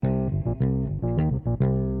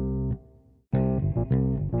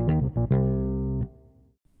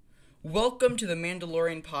Welcome to the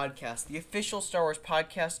Mandalorian Podcast, the official Star Wars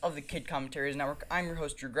podcast of the Kid Commentaries Network. I'm your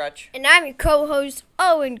host, Drew Gretsch. And I'm your co-host,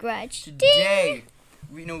 Owen Gretsch. Today,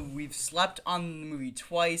 we've slept on the movie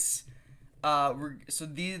twice.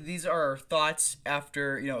 These are our thoughts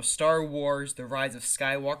after, Star Wars, The Rise of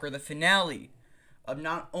Skywalker, the finale of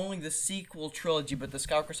not only the sequel trilogy, but the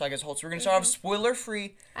Skywalker saga as a whole. So we're going to start off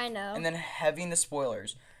spoiler-free. I know. And then heavy into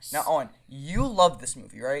spoilers. Now, Owen, you love this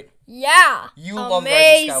movie, right? Yeah. You love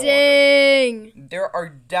Rise of Skywalker. Amazing. There are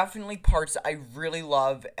definitely parts that I really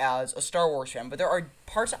love as a Star Wars fan, but there are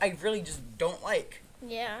parts that I really just don't like.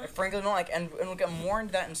 Yeah. I frankly don't like, and we'll get more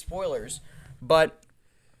into that in spoilers. But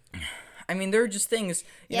I mean, there are just things,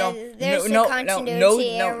 there's a continuity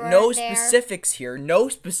error no there. specifics here, no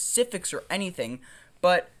specifics or anything,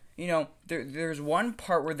 but there's one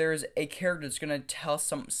part where there's a character that's gonna tell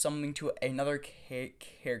something to another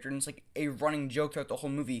character, and it's like a running joke throughout the whole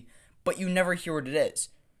movie, but you never hear what it is.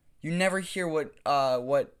 You never hear what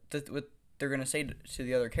they're gonna say to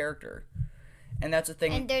the other character, and that's the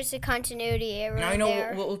thing. And there's a continuity error Now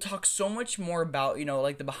there. we'll talk so much more about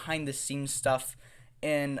like the behind the scenes stuff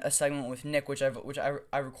in a segment with Nick, which I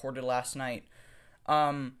recorded last night.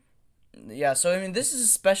 Yeah. So I mean, this is a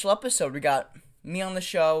special episode. We got me on the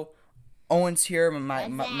show. Owen's here.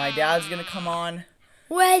 My dad's gonna come on.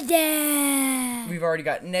 Weather. We've already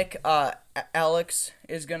got Nick. Alex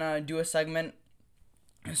is gonna do a segment.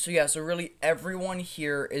 So yeah. So really, everyone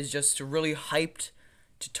here is just really hyped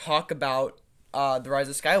to talk about The Rise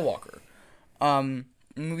of Skywalker. The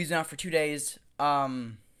movie's been out for 2 days.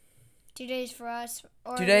 2 days for us.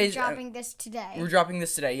 Or 2 days. We're dropping this today. We're dropping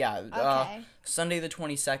this today. Yeah. Okay. Sunday the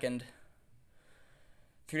 22nd.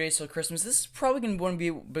 3 days till Christmas. This is probably gonna be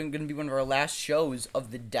one of our last shows of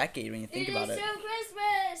the decade when you think about it. It is till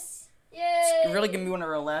Christmas. Yay! It's really gonna be one of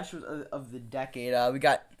our last shows of the decade.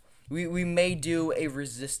 We may do a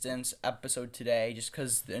Resistance episode today just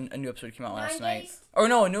because a new episode came out last night. Or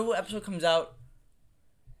no, a new episode comes out.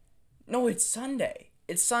 No, it's Sunday.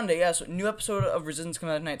 It's Sunday. Yeah, so a new episode of Resistance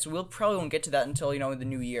comes out tonight. So we'll probably won't get to that until the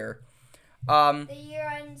new year. The year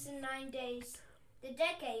ends in 9 days. The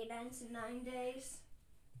decade ends in 9 days.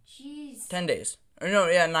 Jeez. 10 days. Or no,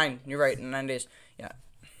 yeah, 9. You're right, 9 days. Yeah.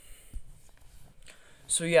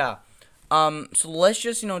 So yeah. So let's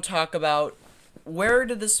just, talk about where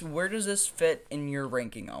does this fit in your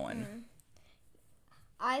ranking, Owen?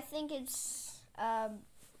 I think it's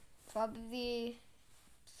probably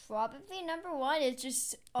number one. It's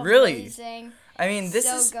just amazing. Really? I mean, this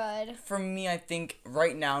so is good. For me. I think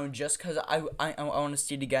right now, just because I want to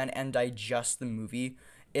see it again and digest the movie.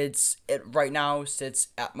 It right now sits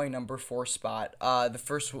at my number 4 spot. The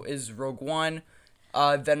first is Rogue One,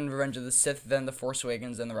 then Revenge of the Sith, then The Force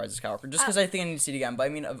Awakens, then The Rise of Skywalker. Just because I think I need to see it again. But I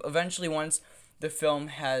mean, eventually once the film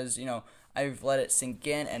has, I've let it sink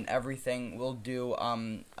in and everything, we'll do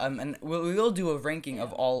and we'll do a ranking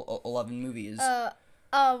of all 11 movies. One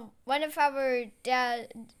of our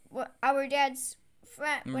dad's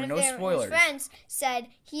friends said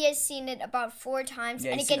he has seen it about 4 times,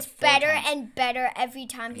 and it gets better and better every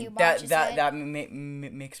time he watches it. That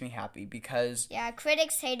makes me happy because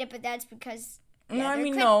critics hate it, but that's because look,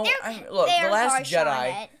 The Last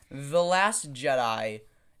Jedi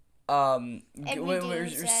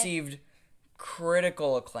received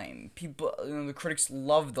critical acclaim. People, the critics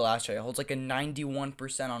loved The Last Jedi. It holds like a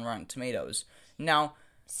 91% on Rotten Tomatoes. Now,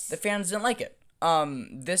 the fans didn't like it.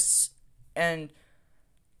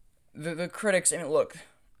 The critics, I mean, look,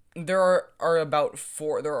 there are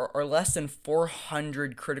less than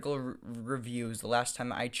 400 critical reviews the last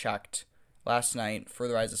time I checked last night for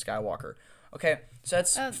The Rise of Skywalker. Okay, so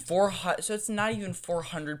that's 400. So it's not even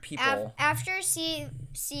 400 people. After seeing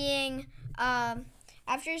The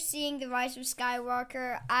Rise of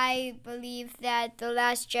Skywalker, I believe that The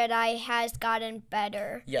Last Jedi has gotten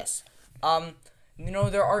better. Yes.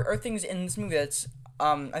 There are things in this movie that's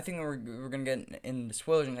I think we're gonna get into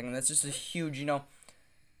spoilers in a second. That's just a huge,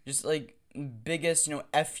 just like biggest,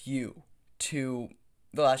 FU to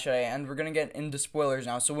The Last Jedi, and we're gonna get into spoilers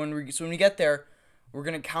now. So when we get there, we're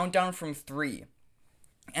gonna count down from 3,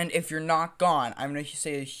 and if you're not gone, I'm gonna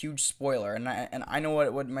say a huge spoiler, and I know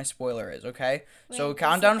what my spoiler is. Okay, so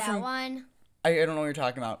count down from. One? I don't know what you're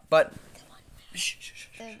talking about, but.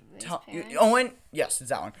 Owen, yes, it's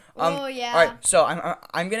that one. Oh yeah. All right, so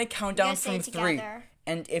I'm gonna count down from 3.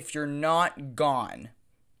 And if you're not gone,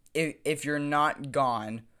 if you're not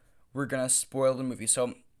gone, we're gonna spoil the movie.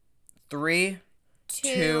 So, 3,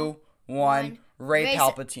 2, 1. Rey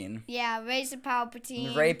Palpatine. Rey's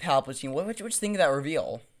Palpatine. Rey Palpatine. What you think of that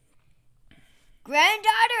reveal?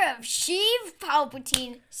 Granddaughter of Sheev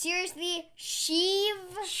Palpatine. Seriously,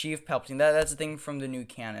 Sheev? Sheev Palpatine. That's a thing from the new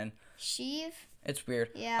canon. Sheev. It's weird.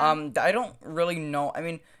 Yeah. I don't really know. I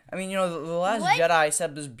mean, the Last Jedi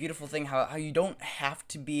said this beautiful thing how you don't have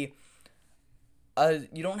to be.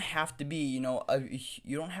 You don't have to be, you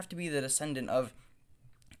don't have to be the descendant of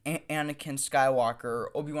Anakin Skywalker,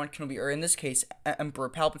 Obi-Wan Kenobi, or in this case, Emperor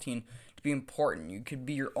Palpatine, to be important. You could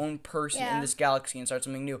be your own person in this galaxy and start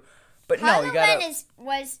something new. But no, you gotta. Kylo Ren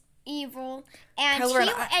was evil, and Kylo Ren,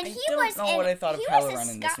 he don't was. know what I thought of Kylo Ren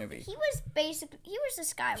in this movie. He was a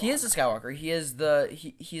Skywalker. He is a Skywalker. He is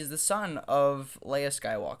the son of Leia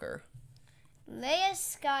Skywalker. Leia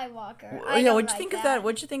Skywalker. What'd you think of that?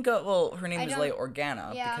 What'd you think of? Well, her name is Leia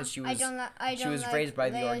Organa because she was raised by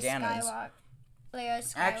the Organas. Leia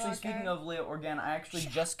Skywalker. Actually, speaking of Leia Organa, I actually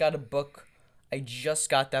just got a book. I just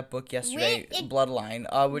got that book yesterday, Bloodline,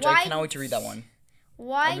 which I cannot wait to read that one.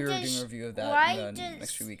 I'll be doing a review of that in the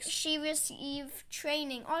next few weeks. She receive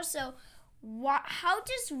training? Also, how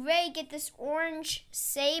does Rey get this orange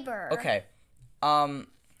saber? Okay,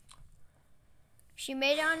 she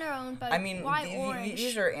made it on her own, but why orange?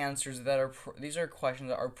 These are answers that are these are questions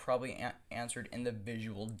that are probably answered in the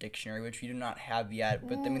visual dictionary, which we do not have yet.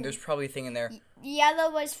 But there's probably a thing in there. Yellow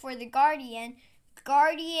was for the Guardian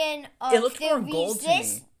of it looked more gold to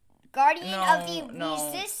me. Guardian of the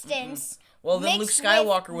Resistance. Well, then Luke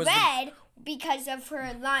Skywalker was red because of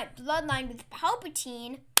her bloodline with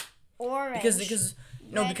Palpatine. Orange. Because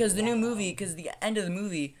the new movie, because the end of the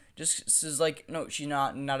movie just says like, no, she's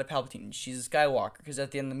not a Palpatine, she's a Skywalker. Because at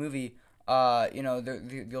the end of the movie,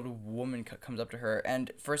 the old woman comes up to her,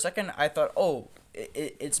 and for a second I thought, oh,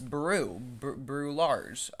 it's Beru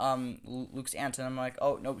Lars, Luke's aunt, and I'm like,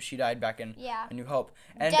 oh no, she died back in A New Hope,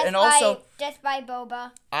 and death by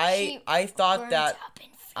Boba. I thought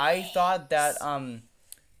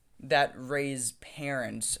that Rey's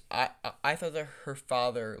parents, I thought that her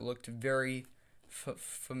father looked very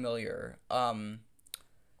familiar. I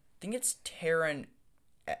think it's Taron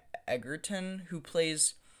Egerton who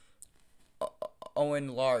plays Owen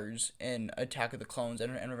Lars in Attack of the Clones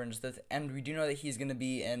and Revenge of the Sith, and we do know that he's going to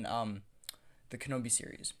be in the Kenobi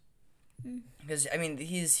series. Because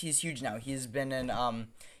he's huge now. He's been in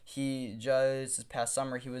he just this past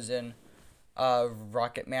summer he was in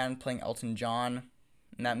Rocket Man playing Elton John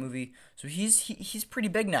in that movie. So he's pretty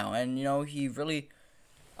big now, and he really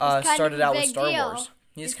started out with Star Wars.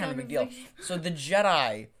 He's kind of a big deal. So the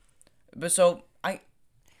Jedi, but so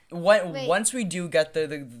once we do get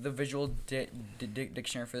the visual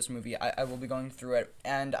dictionary for this movie, I will be going through it,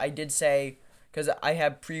 and I did say, because I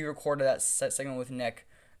had pre-recorded that segment with Nick,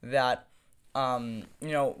 that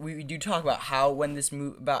we do talk about how when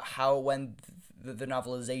the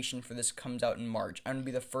novelization for this comes out in March, I'm gonna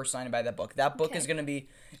be the first line to buy that book. That book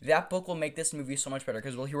will make this movie so much better,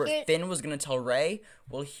 because we'll hear what Finn was gonna tell Rey.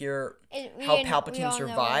 We'll hear how Palpatine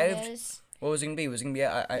survived. What was it gonna be? Was it gonna be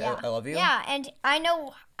I love you? Yeah, and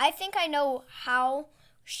I think I know how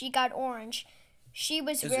she got orange. She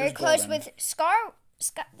was very close with the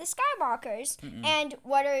Skywalkers. And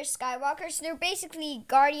what are Skywalkers? They're basically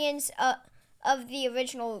guardians of the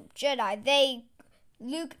original Jedi.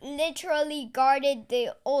 Luke literally guarded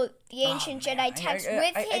the ancient Jedi text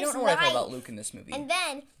with his life. I don't know what I thought about Luke in this movie. And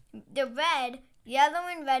then the yellow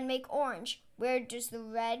and red make orange. Where does the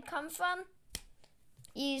red come from?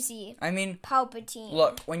 Easy. Palpatine.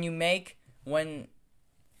 Look, when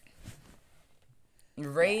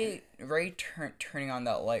Rey turning on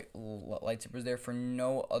that lightsaber was there for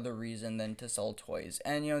no other reason than to sell toys.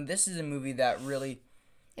 And this is a movie that really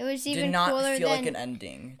did not feel like an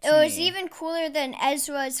ending. It was even cooler than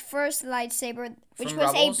Ezra's first lightsaber, which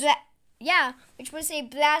was a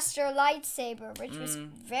blaster lightsaber, which was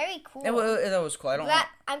very cool. That was cool.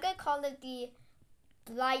 I'm gonna call it the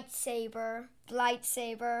blaster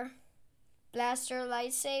lightsaber.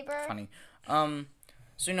 Funny.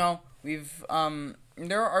 So we've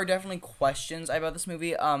there are definitely questions about this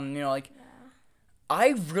movie. I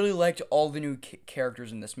really liked all the new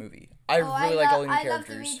characters in this movie. I really liked all the new characters. I love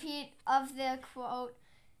the repeat of the quote,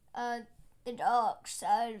 the dark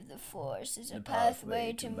side of the Force is a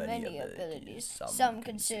pathway to many abilities. Some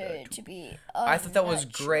consider it to be unnatural. I thought that was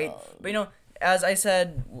great. But, as I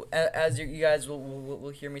said, as you guys will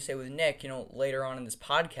hear me say with Nick, later on in this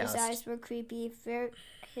podcast. His eyes were creepy.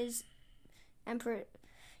 His Emperor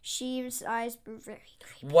Sheev's eyes were very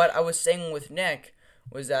creepy. What I was saying with Nick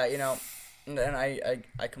was that, and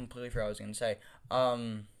I completely forgot what I was going to say.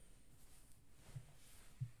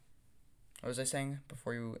 What was I saying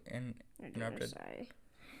before you interrupted? Sorry.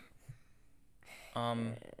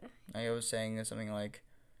 I was saying something like,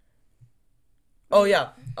 oh yeah,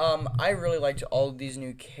 I really liked all these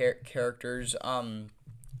new characters. The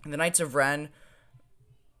Knights of Ren,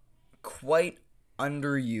 quite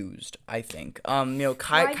underused, I think.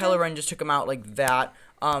 Kylo Ren just took him out like that.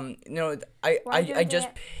 I just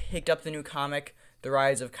picked up the new comic, The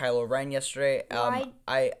Rise of Kylo Ren, yesterday.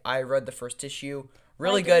 I read the first issue.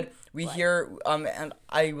 Really good. And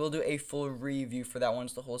I will do a full review for that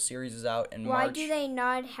once the whole series is out in March. Why do they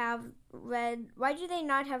not have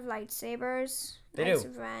lightsabers? They Knights do.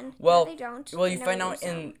 Of Ren? Well, no, they don't. Well, you find out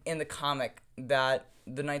in the comic that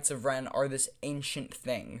the Knights of Ren are this ancient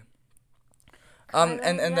thing. And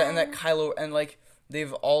that Kylo, and like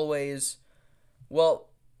they've always, well,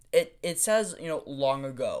 it says, long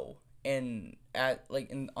ago on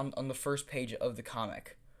the first page of the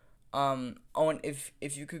comic. Owen, if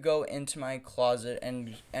you could go into my closet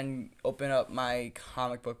and open up my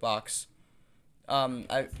comic book box.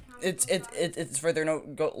 It's right there. No,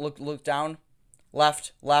 go look down.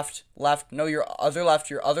 Left. No, your other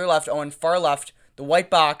left, Owen, far left. The white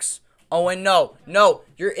box. Owen, no,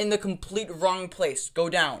 you're in the complete wrong place. Go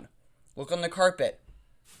down. Look on the carpet.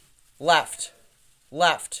 Left.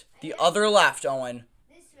 The other left, Owen.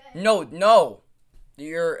 No.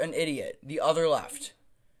 You're an idiot. The other left.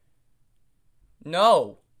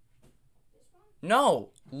 No.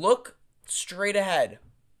 Look straight ahead.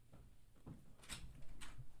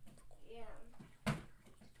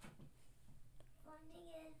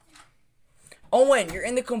 Owen, you're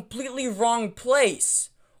in the completely wrong place.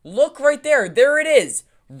 Look right there. There it is.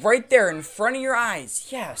 Right there in front of your eyes.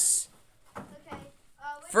 Yes. Okay.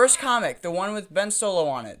 First comic, the one with Ben Solo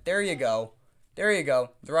on it. There you go. The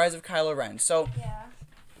Rise of Kylo Ren. So,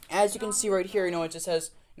 as you can see right here, it just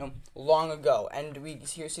says, long ago. And we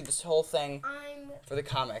here see this whole thing for the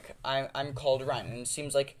comic. I'm called Ren. And it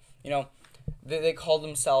seems like, they call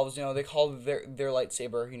themselves, they call their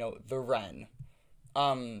lightsaber, the Ren.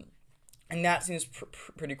 And that seems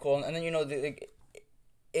pretty cool. And then,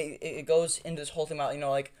 it goes into this whole thing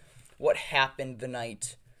about, what happened the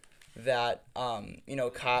night that,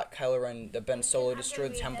 Kylo Ren, that Ben Solo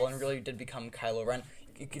destroyed the temple and really did become Kylo Ren.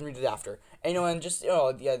 You can read it after. And, and just,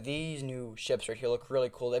 these new ships right here look really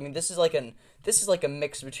cool. I mean, this is like a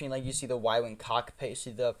mix between, you see the Y-Wing cockpit, you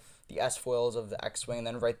see the S-foils of the X-Wing, and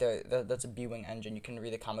then right there, that's a B-Wing engine. You can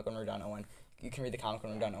read the comic when we're done, Owen.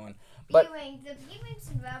 But B-Wing. The B-Wings,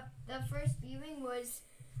 the first B-Wing was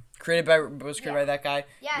created by that guy.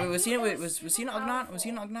 Yeah. Wait, was he an Ugnaught? Was he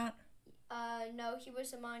an Ugnaught? No, he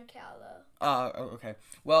was a Mon Cala. Okay.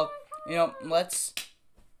 Well, let's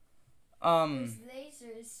Those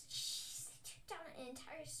lasers took down an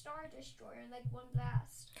entire Star Destroyer in one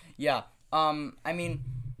blast. Yeah. I mean,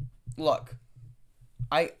 look,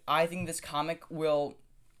 I think this comic will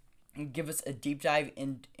give us a deep dive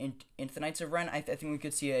into the Knights of Ren. I think we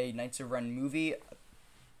could see a Knights of Ren movie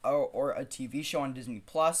or a TV show on Disney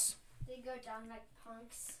Plus. They go down like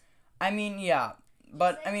punks. I mean, yeah,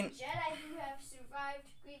 but the Jedi who have survived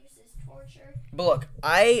Grievous's torture. But look,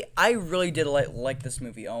 I really did like this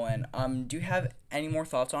movie, Owen. Do you have any more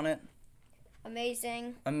thoughts on it?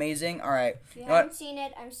 Amazing. All right. If you haven't seen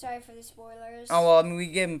it, I'm sorry for the spoilers. Oh well, I mean, we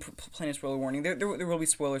gave him plenty of spoiler warning. There will be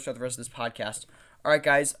spoilers throughout the rest of this podcast. All right,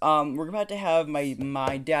 guys. We're about to have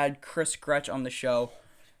my dad, Chris Gretsch, on the show.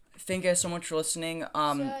 Thank you guys so much for listening.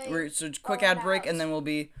 So quick ad break, and then we'll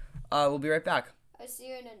be right back. I'll see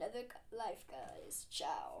you in another life, guys.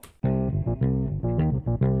 Ciao.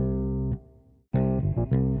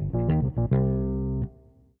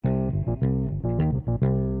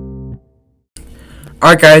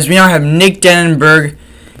 Alright guys, we now have Nick Dennenberg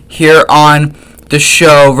here on the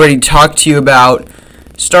show, ready to talk to you about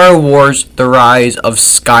Star Wars: The Rise of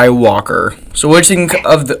Skywalker. So what do you think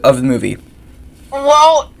of the movie?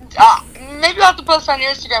 Well, maybe I'll have to post on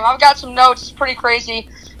your Instagram. I've got some notes. It's pretty crazy.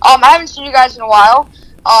 I haven't seen you guys in a while.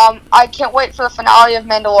 I can't wait for the finale of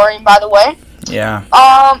Mandalorian, by the way. Yeah.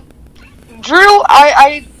 Drew,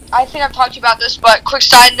 I think I've talked to you about this, but quick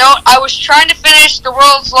side note, I was trying to finish the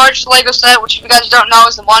world's largest Lego set, which if you guys don't know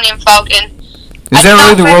is the Millennium Falcon. Is that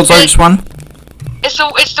really the world's largest one? It's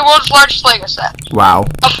the world's largest Lego set. Wow.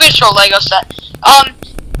 Official Lego set.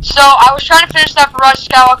 So I was trying to finish that for Rise of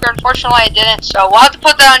Skywalker. Unfortunately, I didn't, so we'll have to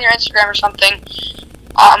put that on your Instagram or something,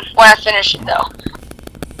 when I finish it, though.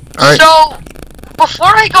 Alright. So, before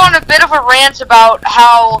I go on a bit of a rant about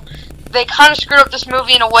how they kind of screwed up this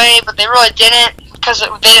movie in a way, but they really didn't, because they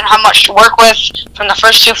didn't have much to work with from the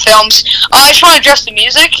first two films. I just want to address the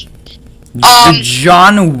music. The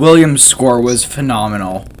John Williams score was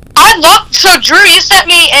phenomenal. So Drew, you sent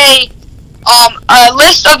me a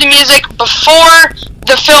list of the music before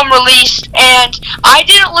the film released, and I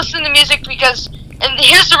didn't listen to the music because, and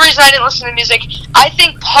here's the reason I didn't listen to the music. I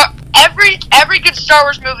think every good Star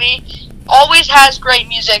Wars movie always has great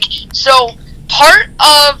music. So part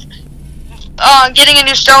of getting a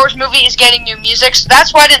new Star Wars movie is getting new music, so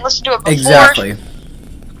that's why I didn't listen to it before. Exactly.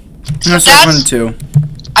 So That's too.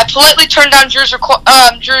 I politely turned down Drew's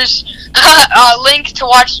link to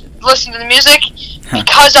listen to the music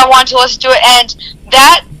because I wanted to listen to it, and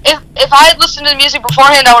that if I had listened to the music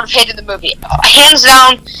beforehand, I would have hated the movie. Hands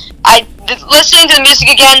down, listening to the music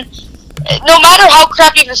again, no matter how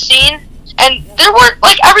crappy of a scene, and there were,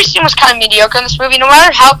 like, every scene was kind of mediocre in this movie, no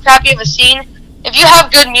matter how crappy of a scene, if you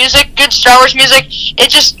have good music, good Star Wars music,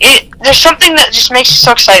 there's something that just makes you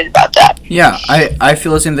so excited about that. Yeah, I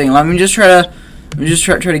feel the same thing. Let me just try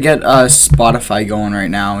to get Spotify going right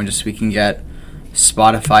now, and just so we can get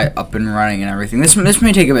Spotify up and running and everything. This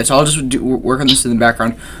may take a bit, so I'll just work on this in the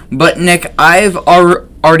background. But Nick, I've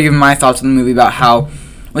already given my thoughts on the movie about how,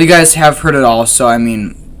 well, you guys have heard it all. So I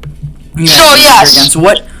mean, yes. Again. So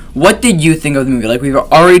what did you think of the movie? Like, we've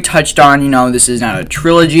already touched on, this is not a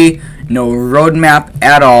trilogy, no roadmap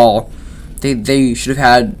at all. They should have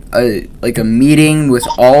had a meeting with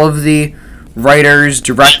all of the writers,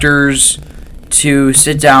 directors, to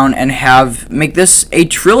sit down and make this a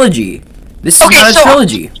trilogy. This is not a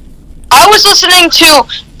trilogy. I was listening to,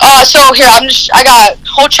 so here, I got a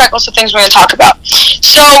whole checklist of things we're going to talk about.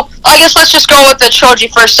 So, I guess let's just go with the trilogy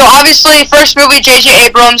first. So, obviously, first movie, J.J.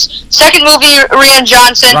 Abrams. Second movie, Rian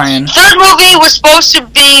Johnson. Ryan. Third movie was supposed to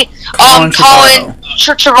be, Colin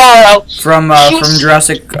Trevorrow. From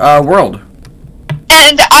Jurassic World.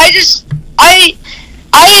 And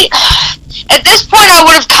at this point, I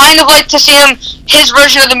would have kind of liked to see his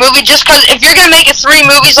version of the movie, just because if you're going to make it 3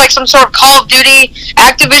 movies like some sort of Call of Duty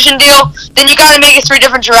Activision deal, then you got to make it 3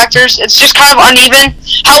 different directors. It's just kind of uneven.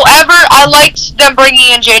 However, I liked them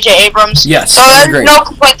bringing in J.J. Abrams. Yes, so there's no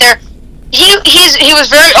complaint there. He was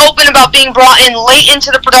very open about being brought in late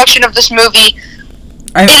into the production of this movie.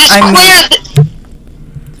 It is clear that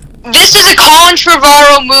this is a Colin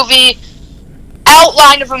Trevorrow movie,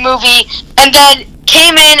 outline of a movie, and then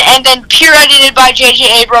came in and then pure edited by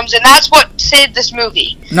J.J. Abrams, and that's what saved this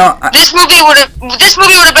movie. No, this movie would have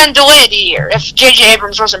been delayed a year if J.J.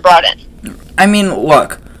 Abrams wasn't brought in. I mean,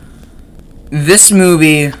 look, this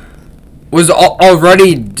movie was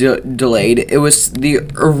already delayed. It was the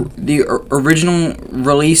original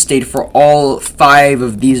release date for all 5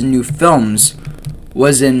 of these new films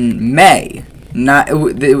was in May.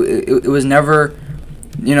 It was never,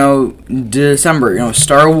 December.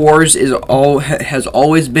 Star Wars has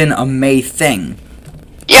always been a May thing.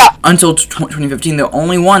 Yeah. Until 2015, the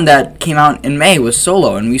only one that came out in May was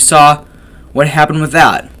Solo, and we saw what happened with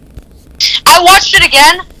that. I watched it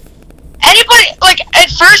again. Anybody, at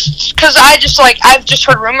first, because I've just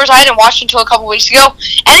heard rumors, I hadn't watched it until a couple weeks ago.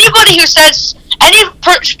 Anybody who says, any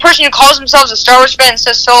person who calls themselves a Star Wars fan and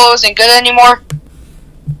says Solo isn't good anymore,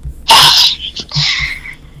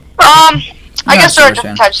 I guess there are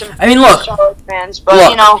different types of Star Wars fans,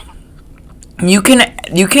 but, You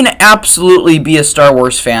can absolutely be a Star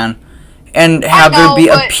Wars fan and have there be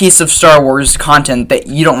a piece of Star Wars content that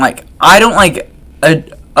you don't like. I don't like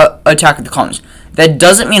Attack of the Clones. That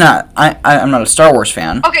doesn't mean I'm not a Star Wars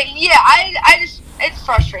fan. Okay, yeah, I just, it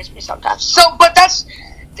frustrates me sometimes. So, but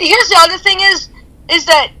here's the other thing is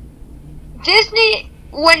that Disney,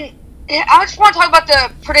 I just want to talk about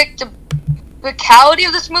the predictability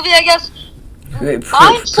of this movie, I guess.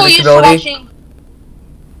 I'm so used to watching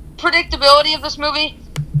predictability of this movie.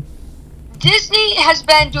 Disney has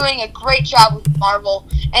been doing a great job with Marvel,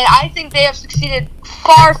 and I think they have succeeded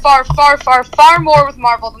far, far, far, far, far more with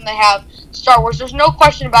Marvel than they have Star Wars. There's no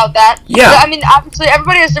question about that. Yeah. I mean, obviously,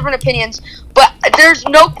 everybody has different opinions, but there's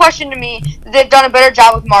no question to me that they've done a better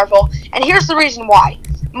job with Marvel, and here's the reason why.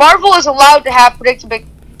 Marvel is allowed to have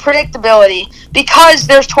predictability because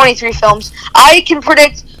there's 23 films. I can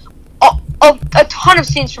predict a ton of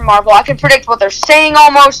scenes from Marvel. I can predict what they're saying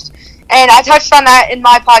almost, and I touched on that in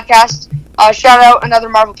my podcast. Shout out another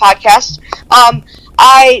Marvel podcast.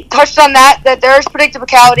 I touched on that there is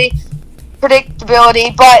predictability,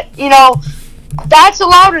 but that's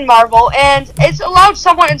allowed in Marvel, and it's allowed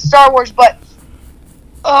somewhat in Star Wars, but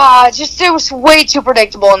it was way too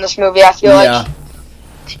predictable in this movie, I feel like.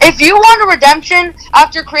 If you want a redemption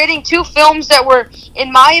after creating 2 films that were,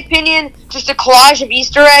 in my opinion, just a collage of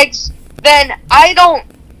Easter eggs, then I don't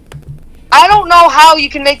know how you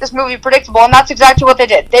can make this movie predictable, and that's exactly what they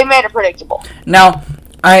did. They made it predictable. Now,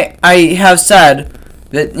 I have said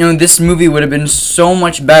that this movie would have been so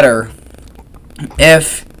much better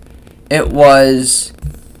if it was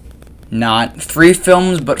not 3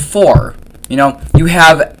 films but 4. You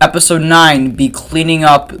have Episode 9 be cleaning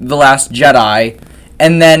up The Last Jedi,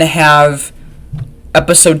 and then have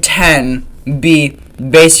Episode 10 be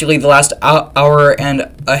basically the last hour and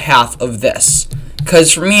a half of this.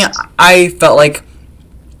 Because for me, I felt like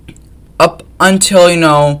up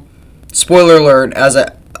until, spoiler alert,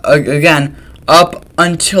 again, up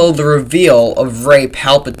until the reveal of Rey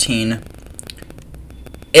Palpatine,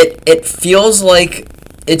 it feels like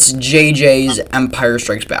it's JJ's Empire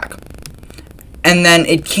Strikes Back. And then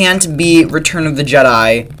it can't be Return of the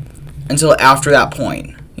Jedi until after that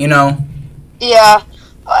point, Yeah.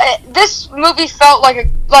 This movie felt like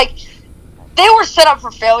they were set up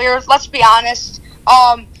for failure. Let's be honest.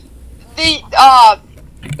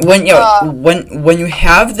 When you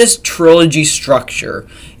have this trilogy structure,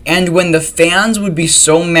 and when the fans would be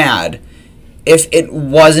so mad if it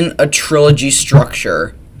wasn't a trilogy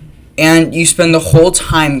structure, and you spend the whole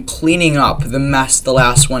time cleaning up the mess the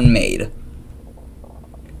last one made.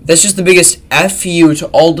 That's just the biggest F you to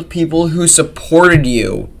all the people who supported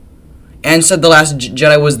you and said The Last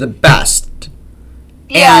Jedi was the best.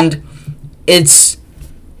 Yeah. And it's,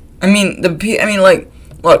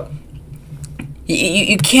 look,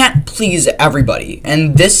 you can't please everybody,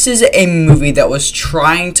 and this is a movie that was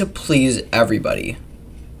trying to please everybody.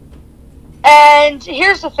 And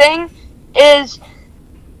here's the thing, and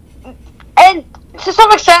to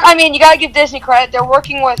some extent, you gotta give Disney credit. They're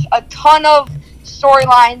working with a ton of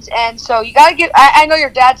storylines, and so you gotta give. I know your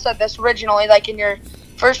dad said this originally, like in your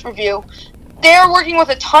first review. They're working with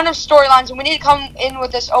a ton of storylines, and we need to come in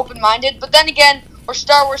with this open-minded. But then again, we're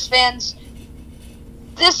Star Wars fans.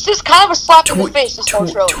 This is kind of a slap in the face, this whole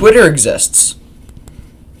trilogy. Twitter exists.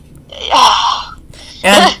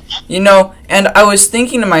 And, and I was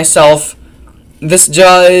thinking to myself, this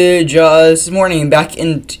morning, back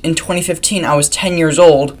in 2015, I was 10 years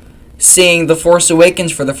old, seeing The Force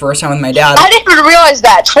Awakens for the first time with my dad. I didn't even realize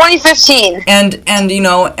that, 2015.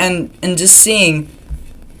 And just seeing...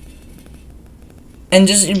 And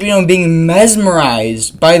just, being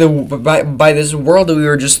mesmerized by this world that we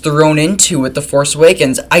were just thrown into with The Force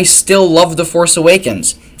Awakens. I still love The Force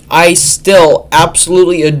Awakens. I still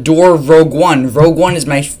absolutely adore Rogue One. Rogue One is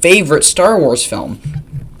my favorite Star Wars film.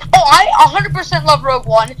 Oh, I 100% love Rogue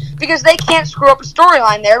One because they can't screw up a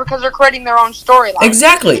storyline there because they're creating their own storyline.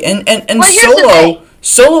 Exactly. And But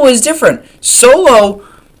Solo is different. Solo,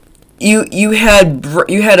 you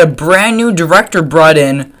had a brand new director brought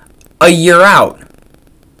in a year out.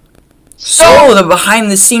 So the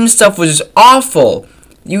behind the scenes stuff was awful.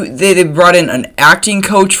 They brought in an acting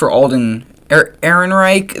coach for Alden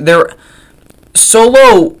Ehrenreich.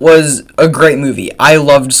 Solo was a great movie. I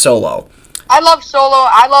loved Solo. I love Solo.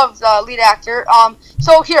 I love the lead actor.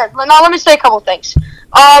 So here, now let me say a couple things.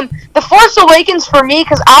 The Force Awakens for me,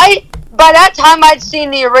 because by that time I'd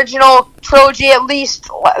seen the original trilogy at least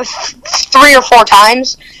 3 or 4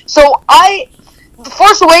 times. So The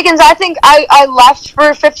Force Awakens, I think I left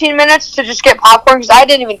for 15 minutes to just get popcorn because I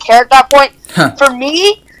didn't even care at that point. Huh. For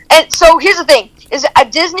me, and so here's the thing, is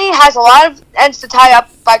Disney has a lot of ends to tie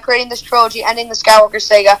up by creating this trilogy, ending the Skywalker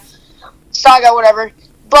saga, whatever.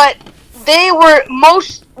 But they were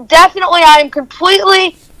most definitely, I am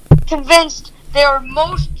completely convinced they were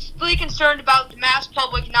mostly concerned about the mass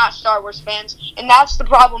public, not Star Wars fans, and that's the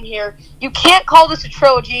problem here. You can't call this a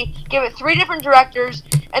trilogy, give it 3 different directors,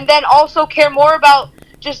 and then also care more about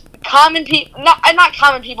just common people, not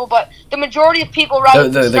common people, but the majority of people rather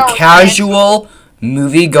than the casual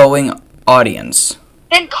movie-going audience.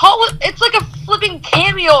 Then call it, it's like a flipping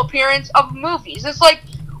cameo appearance of movies. It's like,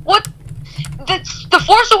 what? The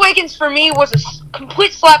Force Awakens for me was a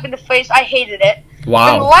complete slap in the face. I hated it.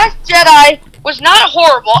 Wow. And The Last Jedi was not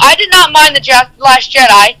horrible. I did not mind The Last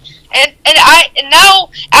Jedi. And now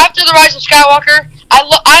after The Rise of Skywalker,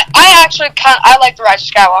 I actually I like The Rise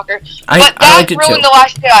of Skywalker, but that ruined The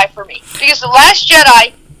Last Jedi for me because The Last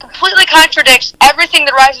Jedi completely contradicts everything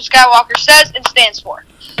The Rise of Skywalker says and stands for,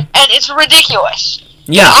 and it's ridiculous.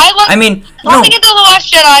 Yeah, coming into The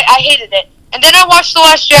Last Jedi, I hated it, and then I watched The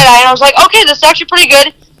Last Jedi, and I was like, okay, this is actually pretty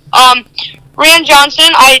good. Rian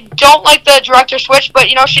Johnson, I don't like the director switch, but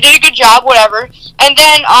she did a good job, whatever. And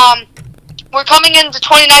then we're coming into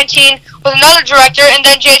 2019 with another director, and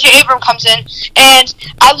then J.J. Abrams comes in. And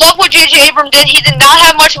I love what J.J. Abrams did. He did not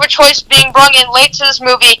have much of a choice being brought in late to this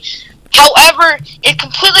movie. However, it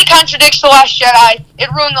completely contradicts The Last Jedi.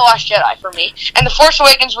 It ruined The Last Jedi for me. And The Force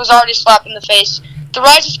Awakens was already slapped in the face. The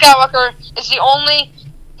Rise of Skywalker is the only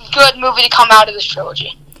good movie to come out of this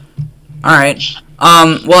trilogy. Alright.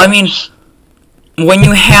 When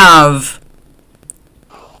you have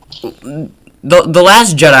The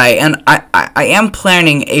Last Jedi, and I am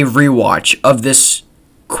planning a rewatch of this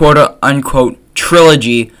quote-unquote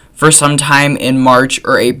trilogy for some time in March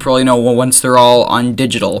or April, once they're all on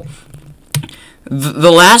digital.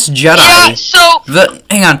 The Last Jedi... Yeah, so...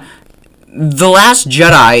 Hang on. The Last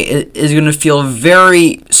Jedi is going to feel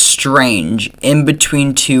very strange in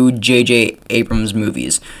between two J.J. Abrams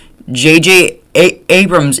movies. J.J.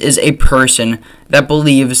 Abrams is a person that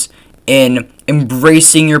believes in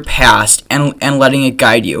embracing your past and letting it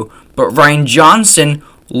guide you. But Rian Johnson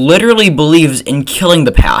literally believes in killing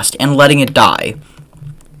the past and letting it die.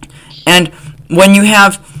 And when you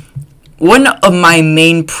have one of my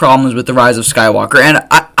main problems with The Rise of Skywalker,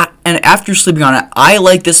 and after sleeping on it, I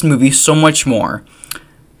like this movie so much more.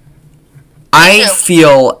 I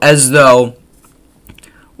feel as though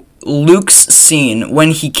Luke's scene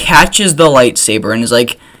when he catches the lightsaber and is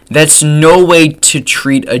like, that's no way to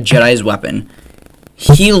treat a Jedi's weapon.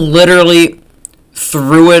 He literally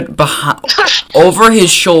threw it over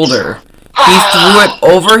his shoulder. He threw it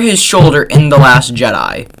over his shoulder in The Last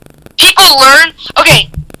Jedi. People learn.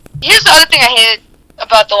 Okay, here's the other thing I hated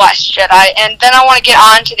about The Last Jedi, and then I want to get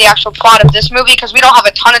on to the actual plot of this movie because we don't have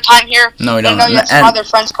a ton of time here. No, we don't. I know you have some other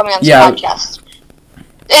friends coming on this podcast.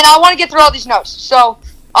 And I want to get through all these notes. So,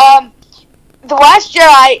 The Last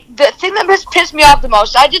Jedi, the thing that pissed me off the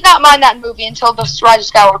most, I did not mind that movie until The Rise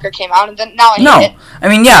of Skywalker came out, and then now I hate it. I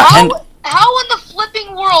mean, yeah. How in the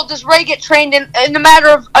flipping world does Rey get trained in a matter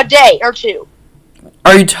of a day or two?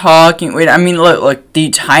 Are you talking... Wait, I mean, look, the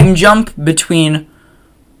time jump between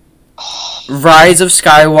Rise of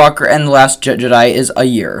Skywalker and The Last Jedi is a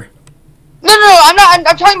year. No, I'm not.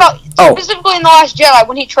 I'm talking about specifically in The Last Jedi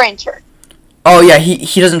when he trains her. Oh, yeah,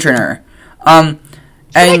 he doesn't train her.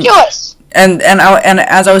 Ridiculous. And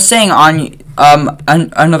as I was saying on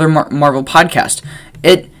another Marvel podcast,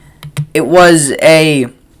 it was a...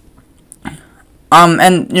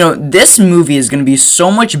 and, you know, this movie is going to be so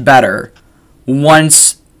much better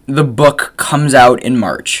once the book comes out in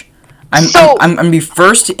March. I'm going to be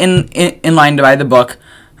first in line to buy the book.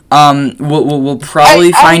 We'll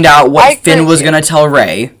probably find out what Finn was going to tell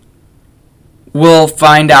Rey. We'll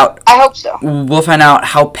find out... I hope so. We'll find out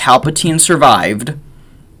how Palpatine survived.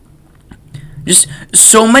 Just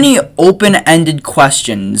so many open-ended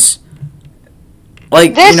questions.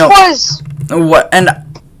 Like, this you know... was... What...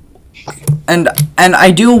 And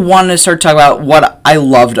I do want to start talking about what I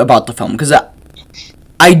loved about the film, because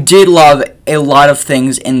I did love a lot of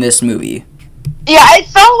things in this movie. Yeah, it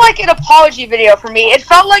felt like an apology video for me. It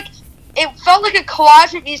felt like a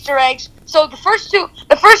collage of Easter eggs. So the first two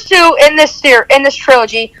in this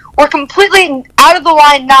trilogy were completely out of the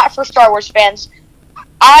line, not for Star Wars fans.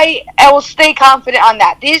 I will stay confident on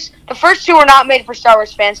that. The first two were not made for Star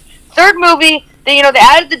Wars fans. Third movie, they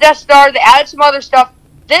added the Death Star, they added some other stuff.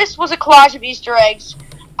 This was a collage of Easter eggs.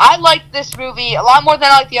 I liked this movie a lot more than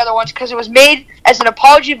I liked the other ones because it was made as an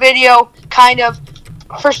apology video, kind of,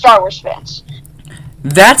 for Star Wars fans.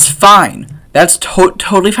 That's fine. That's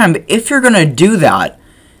totally fine. But if you're going to do that,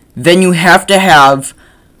 then you have to have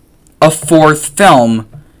a fourth film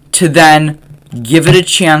to then give it a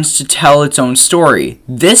chance to tell its own story.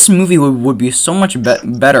 This movie would be so much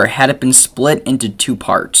better had it been split into two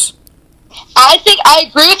parts. I think I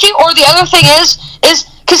agree with you. Or the other thing is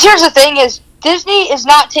because here's the thing: is Disney is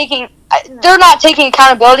not taking. They're not taking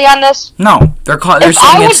accountability on this. No, they're saying if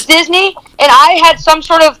I was Disney and I had some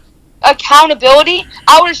sort of accountability,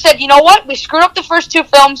 I would have said, you know what? We screwed up the first two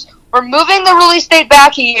films. We're moving the release date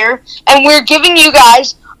back a year, and we're giving you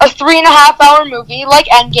guys a 3.5-hour movie like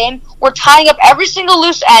Endgame. We're tying up every single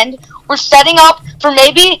loose end. We're setting up for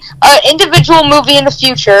maybe an individual movie in the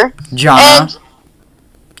future. Jana.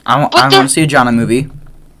 I want to see a Jana movie.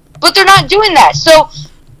 But they're not doing that, so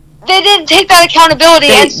they didn't take that accountability.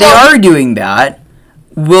 They are doing that.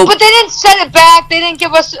 But they didn't set it back. They didn't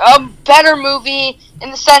give us a better movie in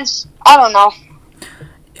the sense, I don't know.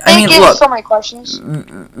 They gave us so many questions.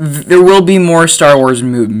 There will be more Star Wars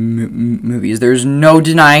movies. There's no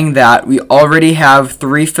denying that. We already have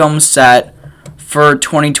 3 films set for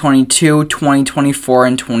 2022, 2024,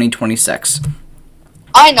 and 2026.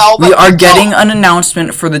 I know, but... We are getting an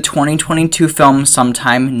announcement for the 2022 film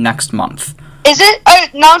sometime next month. Is it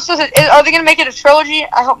announced? Are they going to make it a trilogy?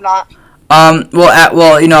 I hope not.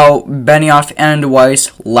 Benioff and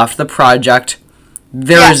Weiss left the project.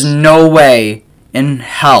 There is no way in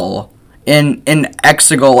hell, in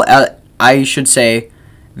Exegol, I should say,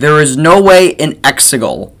 there is no way in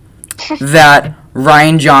Exegol that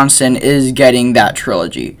Rian Johnson is getting that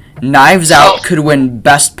trilogy. Knives Out could win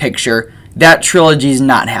Best Picture. That trilogy is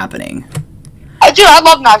not happening. Dude, I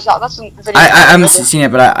love Knives Out. That's a video. I haven't seen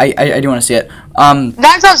it, but I do want to see it.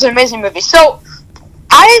 Knives Out is an amazing movie. So,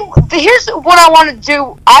 here's what I want to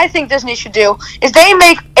do. I think Disney should do is they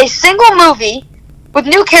make a single movie with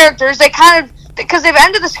new characters. They kind of, because they've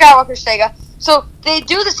ended the Skywalker saga, so they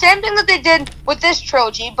do the same thing that they did with this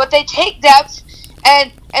trilogy, but they take depth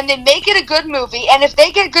and and they make it a good movie, and if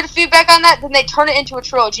they get good feedback on that, then they turn it into a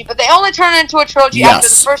trilogy. But they only turn it into a trilogy after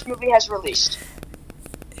the first movie has released.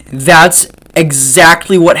 That's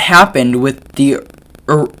exactly what happened with the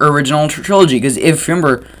original trilogy. Because if you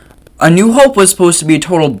remember, A New Hope was supposed to be a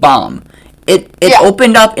total bomb. It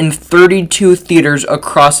opened up in 32 theaters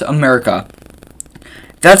across America.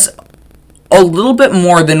 That's a little bit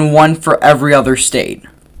more than one for every other state.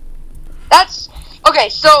 That's okay.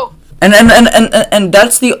 So and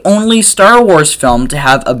that's the only Star Wars film to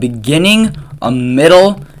have a beginning, a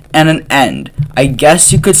middle, and an end. I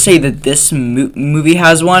guess you could say that this movie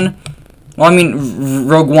has one. Well, I mean,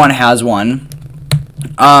 Rogue One has one.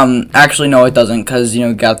 Actually, no, it doesn't, because, you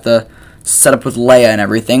know, got the setup with Leia and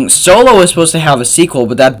everything. Solo was supposed to have a sequel,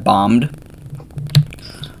 but that bombed.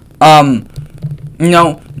 You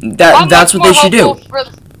know, that's what they should do.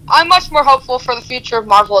 I'm much more hopeful for the future of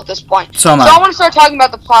Marvel at this point. So I want to start talking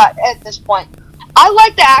about the plot at this point. I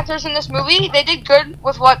like the actors in this movie. They did good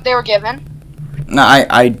with what they were given. No,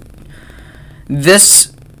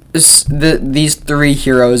 these three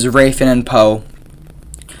heroes, Rey, Finn, and Poe,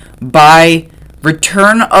 by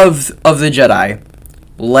Return of the Jedi,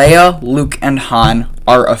 Leia, Luke, and Han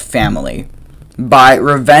are a family. By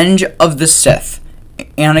Revenge of the Sith,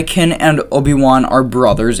 Anakin and Obi-Wan are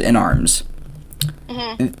brothers in arms.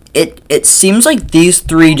 Mm-hmm. It seems like these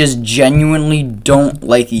three just genuinely don't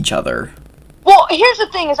like each other. Well, here's the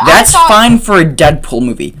thing: that's fine for a Deadpool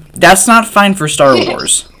movie. That's not fine for Star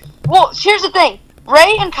Wars. Well, here's the thing: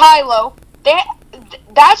 Rey and Kylo,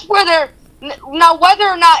 that's where they're now. Whether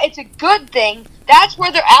or not it's a good thing, that's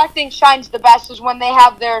where their acting shines the best. Is when they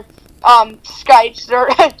have their Skypes,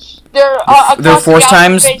 their Force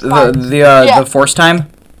times, the Force time,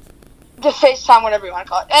 the FaceTime, whatever you want to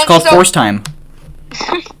call it. It's called Force time.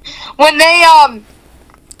 When they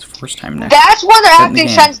it's Force time next. That's where their acting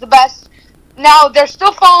shines the best. Now they're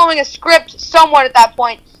still following a script somewhat at that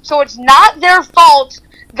point, so it's not their fault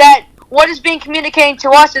that what is being communicated to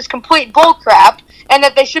us is complete bullcrap, and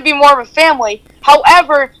that they should be more of a family.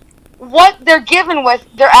 However, what they're given with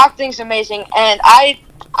their acting's amazing, and I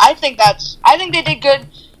think they did good,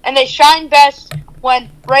 and they shine best when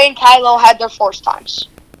Rey and Kylo had their Force times.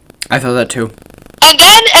 I thought that too.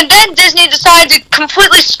 And then Disney decided to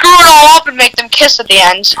completely screw it all up and make them kiss at the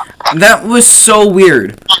end. That was so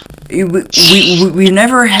weird. We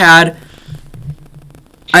never had.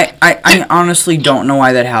 I honestly don't know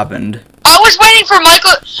why that happened. I was waiting for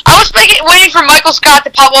Michael Scott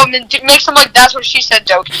to pop up and make some like "that's what she said"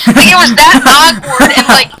 joke. Like it was that awkward and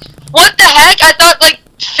like what the heck? I thought like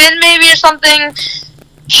Finn maybe or something.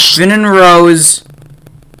 Finn and Rose.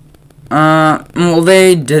 Well,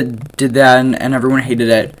 they did that, and everyone hated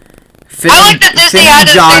it. Finn and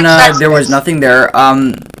Jana, there was nothing there.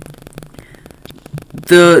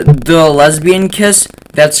 The lesbian kiss,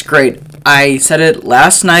 that's great. I said it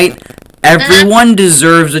last night. Everyone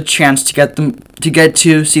deserves a chance to get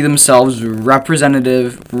to see themselves represented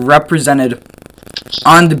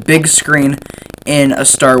on the big screen in a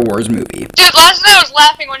Star Wars movie. Dude, last night I was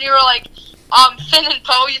laughing when you were like, Finn and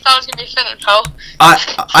Poe. You thought it was gonna be Finn and Poe.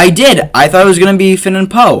 I did. I thought it was gonna be Finn and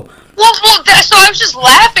Poe. Well, so I was just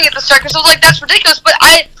laughing at the start because I was like, that's ridiculous. But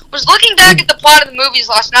I was looking back at the plot of the movies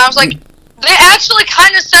last night. I was like, they actually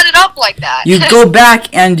kind of set it up like that. You go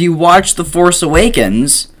back and you watch The Force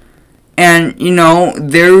Awakens, and you know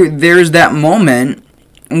there's that moment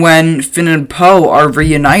when Finn and Poe are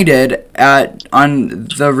reunited on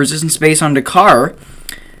the Resistance base on Dakar.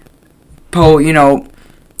 Poe, you know,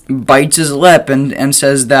 bites his lip and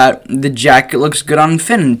says that the jacket looks good on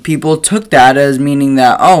Finn. People took that as meaning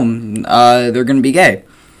that, they're going to be gay.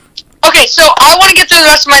 Okay, so I want to get through the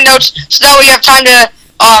rest of my notes so that we have time to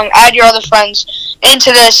add your other friends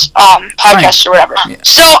into this podcast or whatever. Yeah.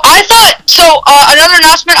 So another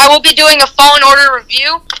announcement, I will be doing a Fallen Order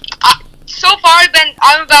review. So far,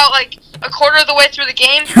 I'm about like a quarter of the way through the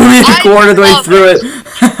game. A quarter of the way through it.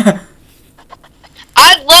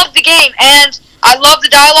 I love the game, and I love the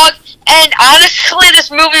dialogue, and honestly, this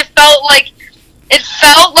movie felt like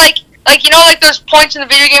you know, like those points in the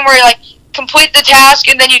video game where you like complete the task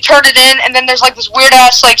and then you turn it in, and then there's like this weird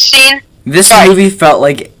ass like scene. This movie felt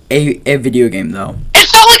like a video game, though. It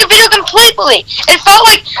felt like a video completely. It felt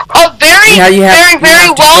like a very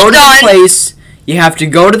well done. You have to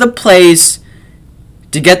go to the place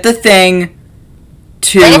to get the thing.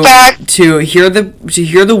 To hear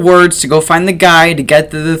the words, to go find the guy, to get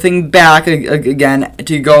the thing back again,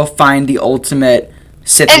 to go find the ultimate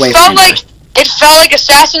Sith wayfinder. It felt like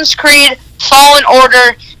Assassin's Creed, Fallen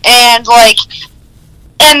Order, and I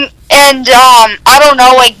don't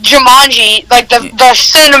know, like Jumanji, like the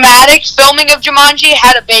cinematic filming of Jumanji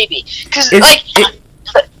had a baby, because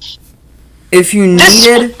if you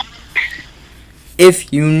needed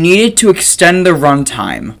to extend the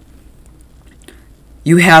runtime,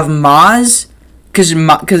 you have Maz, because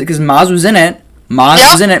Maz was in it. Maz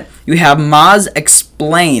was in it. You have Maz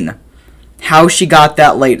explain how she got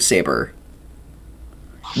that lightsaber.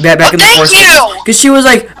 Back in the Force, because she was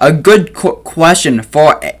like a good question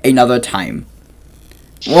for another time.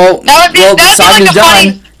 Well, the saga's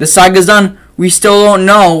done. The saga's done. We still don't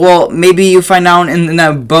know. Well, maybe you find out in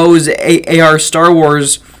that Bose AR Star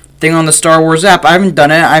Wars thing on the Star Wars app. I haven't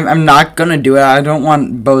done it. I'm not gonna do it. I don't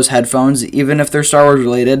want Bose headphones, even if they're Star Wars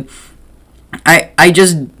related. I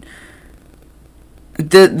just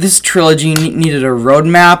this trilogy needed a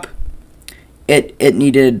roadmap. It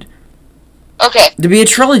needed to be a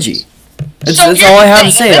trilogy. That's all I have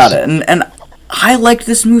to say about it. And I liked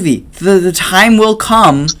this movie. The time will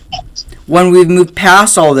come when we've moved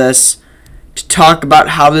past all this to talk about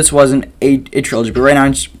how this wasn't a trilogy. But right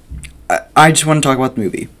now, I just want to talk about the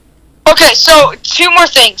movie. Okay, so 2 more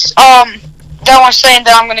things that I want to say, and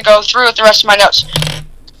then I'm going to go through with the rest of my notes.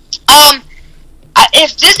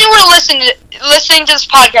 If Disney were listening to this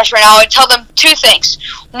podcast right now, I'd tell them 2 things.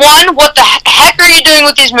 1, what the heck are you doing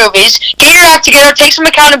with these movies? Get your act together, take some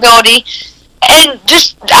accountability, and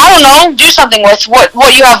just, I don't know, do something with what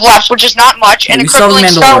you have left, which is not much, and a crippling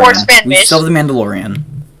Star Wars fan base. We still have the Mandalorian.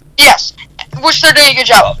 Yes, which they're doing a good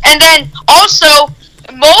job of. And then, also,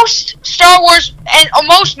 most Star Wars and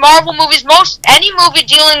most Marvel movies, any movie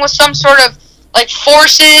dealing with some sort of, like,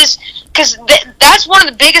 forces, because that's one of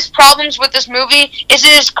the biggest problems with this movie, is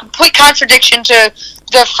it is complete contradiction to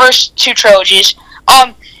the first 2 trilogies,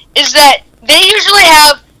 is that they usually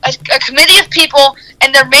have a committee of people,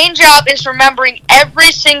 and their main job is remembering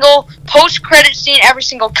every single post-credit scene, every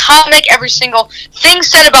single comic, every single thing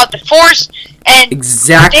said about the Force, and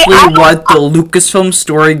exactly what the Lucasfilm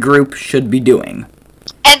Story Group should be doing.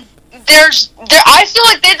 And I feel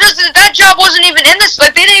like that job wasn't even in this.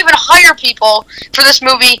 Like, they didn't even hire people for this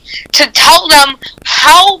movie to tell them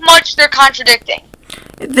how much they're contradicting.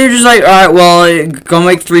 They're just like, alright, well, go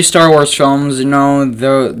make 3 Star Wars films, you know,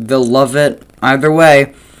 they'll love it either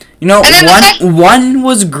way. You know, one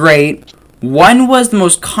was great, one was the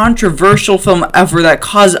most controversial film ever that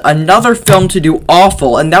caused another film to do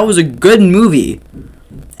awful, and that was a good movie.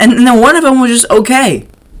 And then one of them was just okay.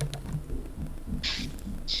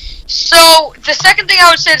 So, the second thing I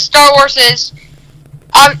would say to Star Wars is,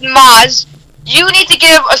 Maz, you need to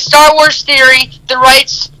give a Star Wars theory the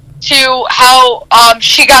rights to how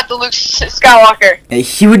she got the Luke Skywalker. Yeah,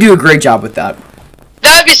 he would do a great job with that.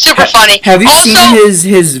 That would be super funny. Have you seen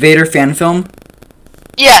his Vader fan film?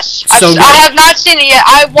 Yes. I have not seen it yet.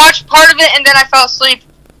 I watched part of it and then I fell asleep.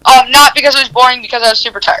 Not because it was boring, because I was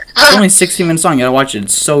super tired. It's only 16 minutes long. You gotta watch it.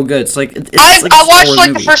 It's so good. It's like I watched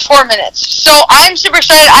like the first 4 minutes. So I'm super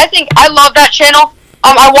excited. I love that channel.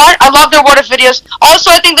 I love their What If videos. Also,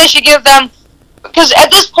 I think they should give them, because at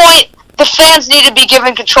this point the fans need to be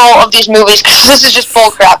given control of these movies, because this is just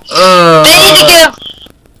bullcrap.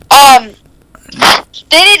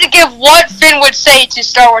 They need to give what Finn would say to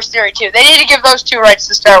Star Wars Theory 2. They need to give those 2 rights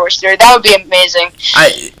to Star Wars Theory. That would be amazing.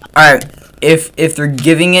 If they're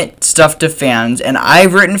giving it stuff to fans, and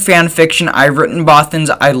I've written fan fiction, I've written Bothans,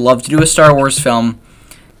 I'd love to do a Star Wars film,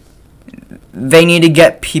 they need to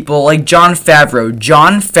get people like Jon Favreau.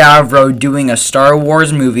 Jon Favreau doing a Star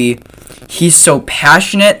Wars movie. He's so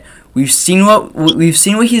passionate. We've seen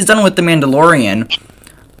what he's done with The Mandalorian.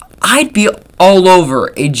 I'd be all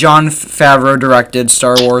over a Jon Favreau directed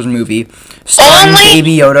Star Wars movie starring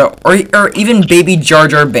Baby Yoda or even Baby Jar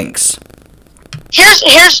Jar Binks. Here's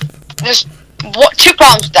there's 2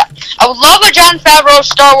 problems with that. I would love a Jon Favreau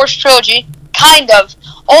Star Wars trilogy, kind of.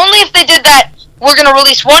 Only if they did that, we're gonna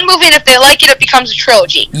release 1 movie, and if they like it, it becomes a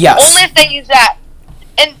trilogy. Yes. Only if they use that.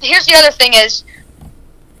 And here's the other thing is,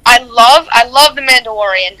 I love The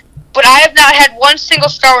Mandalorian, but I have not had one single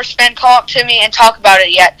Star Wars fan call up to me and talk about it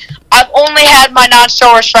yet. I've only had my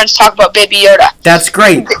non-Star Wars friends talk about Baby Yoda. That's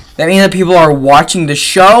great. That means that people are watching the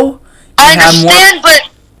show. I understand, but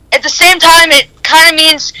at the same time, it kind of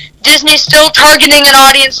means Disney's still targeting an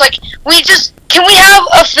audience. Like, can we have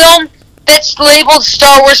a film that's labeled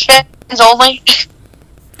Star Wars fans only?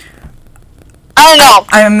 I don't know.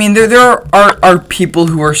 I mean, there are people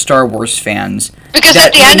who are Star Wars fans. Because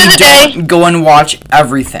at the end of the day, go and watch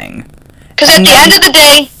everything. Because at the end of the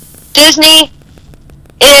day, Disney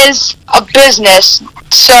is a business,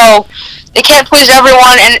 so they can't please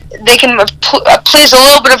everyone, and they can please a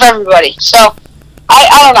little bit of everybody. So I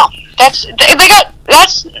don't know.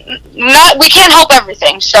 We can't help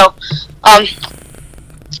everything. So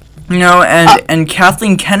you know, and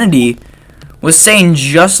Kathleen Kennedy was saying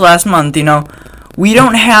just last month, you know, We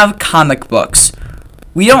don't have comic books.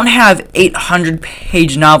 We don't have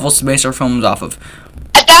 800-page novels to base our films off of.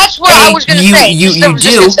 That's what I was going to say. You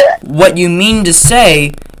do. What you mean to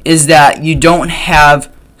say is that you don't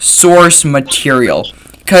have source material.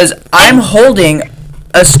 Because I'm holding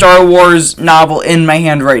a Star Wars novel in my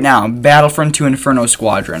hand right now, Battlefront 2 Inferno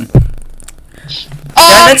Squadron.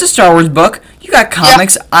 That's a Star Wars book. You got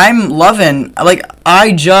comics. Yeah. I'm loving, like,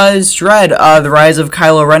 I just read The Rise of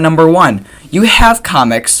Kylo Ren #1. You have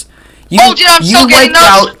comics. You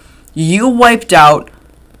wiped out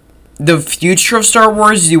the future of Star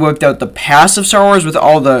Wars. You wiped out the past of Star Wars with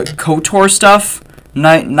all the KOTOR stuff,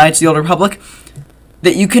 Knights of the Old Republic.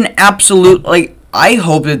 That you can absolutely, I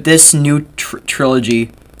hope that this new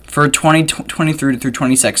trilogy for 2023 through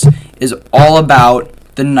 26 is all about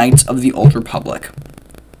the Knights of the Old Republic.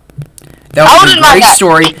 That was a great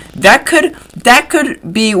story. That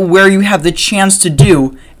could be where you have the chance to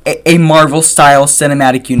do a Marvel-style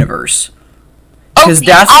cinematic universe. Because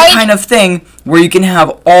that's the kind of thing where you can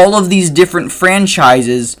have all of these different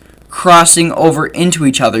franchises crossing over into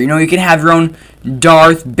each other. You know, you can have your own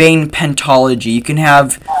Darth Bane pentology. You can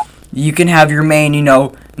have your main, you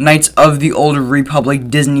know, Knights of the Old Republic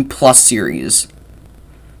Disney Plus series.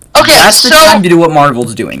 Okay, that's the time to do what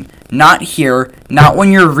Marvel's doing. Not here, not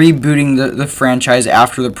when you're rebooting the franchise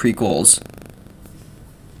after the prequels.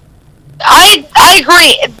 I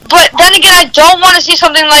agree, but then again, I don't want to see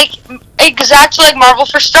something like exactly like Marvel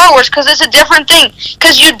for Star Wars, because it's a different thing.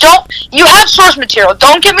 Because you have source material.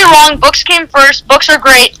 Don't get me wrong, books came first. Books are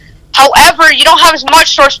great. However, you don't have as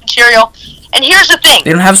much source material. And here's the thing: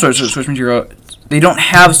 they don't have source material. They don't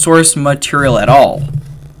have source material at all.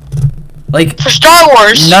 Like for Star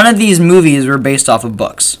Wars, none of these movies were based off of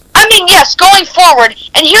books. I mean, yes, going forward,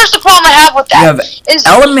 and here's the problem I have with that. You have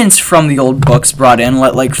elements from the old books brought in,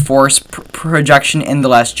 like Force projection in The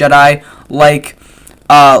Last Jedi, like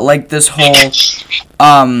this whole,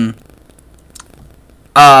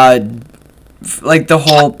 like the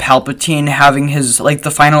whole Palpatine having his, like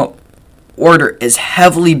the Final Order is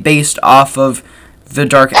heavily based off of the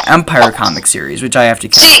Dark Empire comic series, which I have to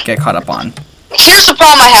get caught up on. Here's the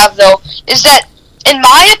problem I have, though, is that, in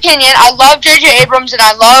my opinion, I love J.J. Abrams and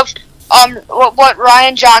I love what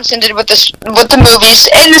Rian Johnson did with the movies,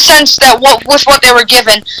 in the sense that with what they were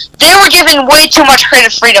given way too much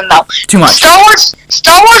creative freedom, though. Too much.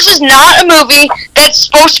 Star Wars is not a movie that's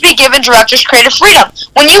supposed to be given directors creative freedom.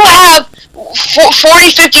 When you have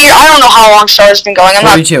 40, 50 years, I don't know how long Star Wars has been going.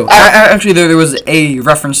 42. Actually, there was a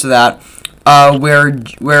reference to that. Where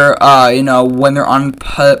you know, when they're on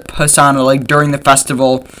Pasana, like during the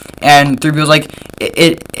festival, and 3PO's like,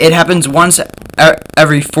 it happens once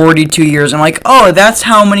every 42 years. I'm like, oh, that's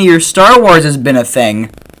how many years Star Wars has been a thing.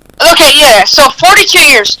 Okay, yeah, so 42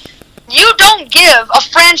 years. You don't give a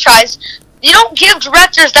franchise, you don't give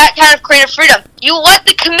directors that kind of creative freedom. You let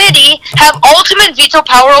the committee have ultimate veto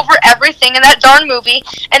power over everything in that darn movie,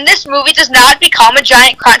 and this movie does not become a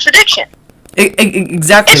giant contradiction.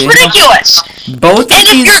 Exactly. It's ridiculous. If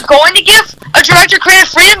you're going to give a director creative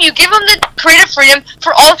freedom, you give them the creative freedom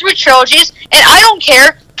for all 3 trilogies, and I don't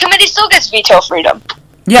care. Committee still gets veto freedom.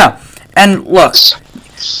 Yeah, and look,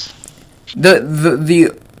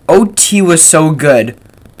 the OT was so good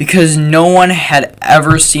because no one had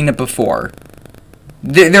ever seen it before.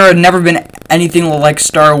 There had never been anything like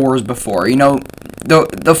Star Wars before. You know,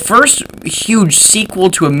 the first huge sequel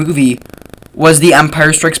to a movie was The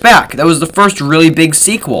Empire Strikes Back. That was the first really big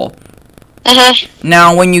sequel.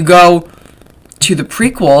 Now, when you go to the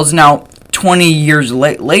prequels, now 20 years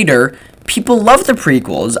later, people love the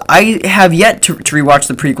prequels. I have yet to rewatch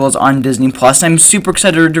the prequels on Disney Plus. I'm super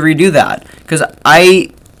excited to redo that because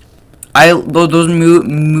those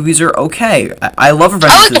movies are okay. I love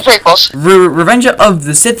Revenge. I like the prequels. Revenge of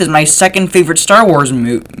the Sith is my second favorite Star Wars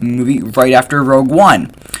movie, right after Rogue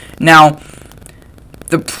One. Now,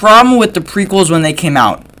 the problem with the prequels when they came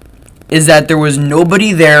out is that there was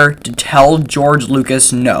nobody there to tell George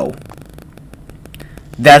Lucas no.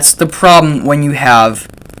 That's the problem when you have,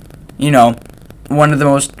 you know, one of the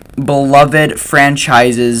most beloved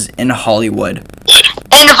franchises in Hollywood.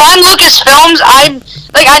 And if I'm Lucasfilms, I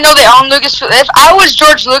know they own Lucasfilm. If I was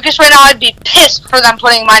George Lucas right now, I'd be pissed for them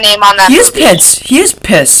putting my name on that movie. He is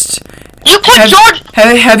pissed. You put George...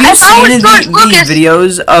 Have you seen these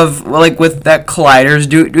videos of, like, with that Colliders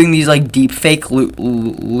doing these, like, deep fake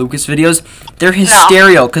Lucas videos? They're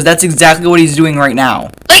hysterical, because that's exactly what he's doing right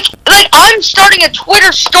now. Like, I'm starting a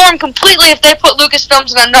Twitter storm completely if they put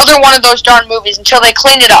Lucasfilms in another one of those darn movies until they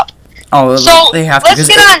clean it up. Oh, so, they have to. Let's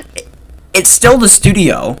get on... It's still the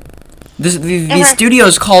studio. The studio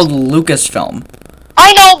is called Lucasfilm.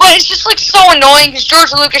 I know, but it's just like so annoying because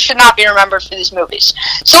George Lucas should not be remembered for these movies.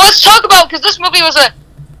 So let's talk about, because this movie was a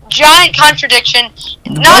giant contradiction.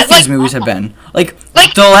 Both these movies have been like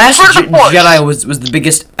The Last Jedi was the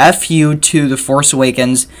biggest FU to The Force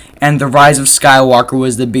Awakens, and The Rise of Skywalker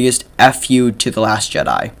was the biggest FU to The Last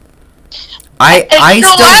Jedi. I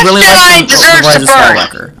still really like The Rise of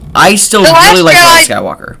Skywalker. I still really like The Rise of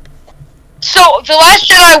Skywalker. So The Last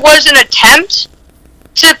Jedi was an attempt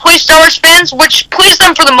to please Star Wars fans, which pleased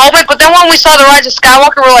them for the moment, but then when we saw The Rise of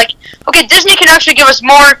Skywalker, we're like, okay, Disney can actually give us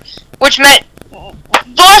more, which meant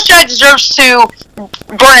The Last Jedi deserves to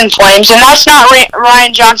burn in flames, and that's not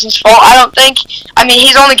Rian Johnson's fault, I don't think. I mean,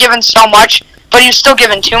 he's only given so much, but he's still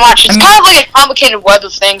given too much. It's kind of like a complicated web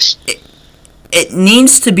of things. It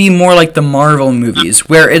needs to be more like the Marvel movies,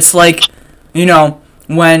 where it's like, you know,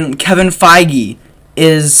 when Kevin Feige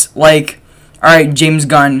is like, alright, James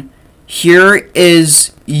Gunn, here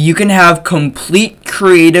is, you can have complete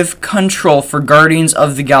creative control for Guardians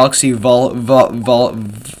of the Galaxy Volume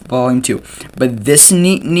 2. But this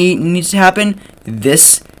needs to happen,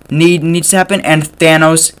 this needs to happen, and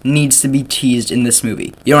Thanos needs to be teased in this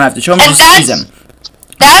movie. You don't have to show him, just tease him.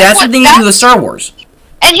 That's what they need to do with Star Wars.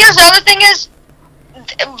 And here's the other thing is,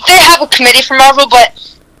 they have a committee for Marvel, but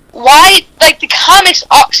why, like, the comics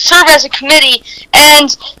serve as a committee,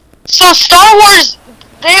 and so Star Wars,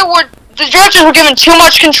 the directors were given too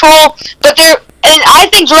much control, and I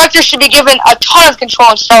think directors should be given a ton of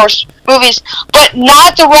control in Star Wars movies, but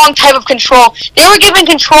not the wrong type of control. They were given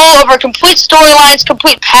control over complete storylines,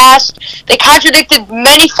 complete past. They contradicted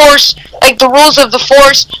many Force, like the rules of the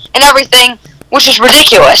Force and everything, which is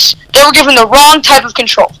ridiculous. They were given the wrong type of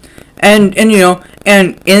control. And you know,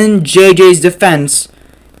 and in JJ's defense,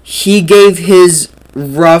 he gave his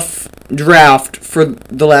rough draft for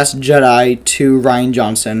The Last Jedi to Rian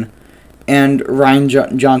Johnson, and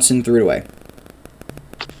Rian Johnson threw it away.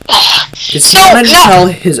 Because he wanted to tell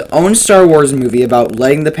his own Star Wars movie about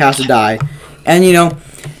letting the past die, and you know,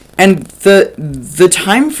 and the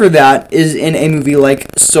time for that is in a movie like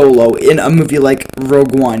Solo, in a movie like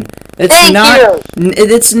Rogue One. It's not.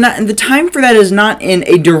 The time for that is not in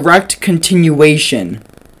a direct continuation.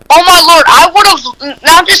 Oh my lord! I would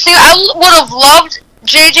have loved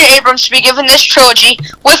J.J. Abrams to be given this trilogy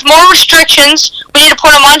with more restrictions. We need to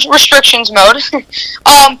put him on restrictions mode.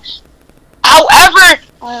 However,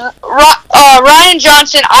 Rian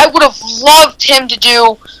Johnson, I would have loved him to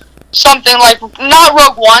do something like, not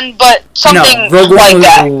Rogue One, but something like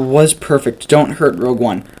that. Rogue One was perfect. Don't hurt Rogue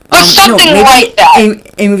One. But something like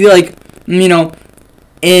that. A movie like, you know,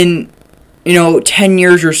 in 10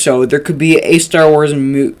 years or so, there could be a Star Wars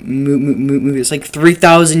movie. It's like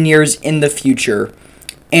 3,000 years in the future,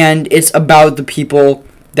 and it's about the people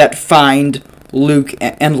that find Luke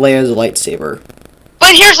and Leia's lightsaber.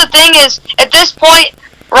 But here's the thing: is at this point,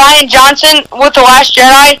 Rian Johnson with The Last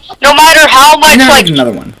Jedi, no matter how much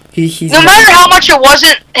another one. No matter how much it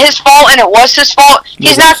wasn't his fault, and it was his fault,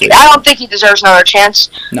 he's not. I don't think he deserves another chance.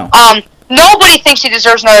 No. Nobody thinks he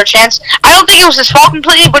deserves another chance. I don't think it was his fault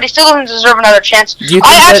completely, but he still doesn't deserve another chance.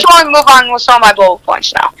 I actually want to move on with some of my bullet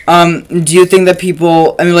points now. Do you think that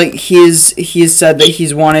people? I mean, like he's said that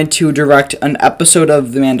he's wanted to direct an episode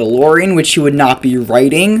of The Mandalorian, which he would not be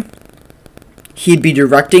writing. He'd be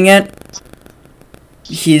directing it.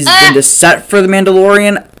 He's been to set for The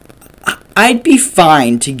Mandalorian. I'd be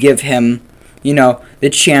fine to give him, you know, the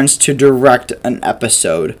chance to direct an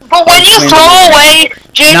episode. But when you throw away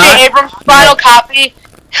J.J. Abrams' final copy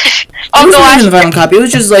of The Last Jedi, final copy, it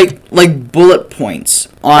was just like bullet points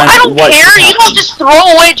on. I don't care. You don't just throw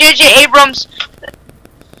away J.J. Abrams.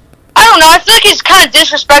 I don't know. I feel like he's kind of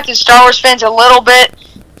disrespected Star Wars fans a little bit.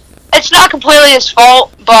 It's not completely his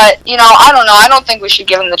fault, but you know, I don't know. I don't think we should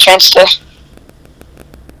give him the chance to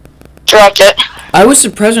direct it. I was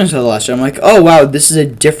surprised when I saw The Last Jedi. I'm like, oh wow, this is a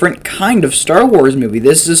different kind of Star Wars movie.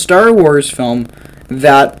 This is a Star Wars film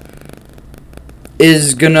that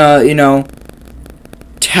is gonna, you know,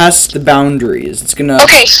 test the boundaries. It's gonna...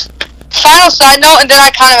 Okay, final side note, and then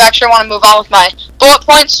I kind of actually want to move on with my bullet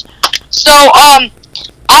points. So,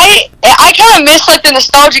 I kind of miss, like, the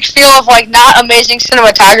nostalgic feel of, like, not amazing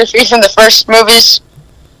cinematography from the first movies.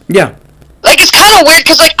 Yeah. Like, it's kind of weird,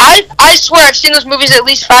 because, like, I swear I've seen those movies at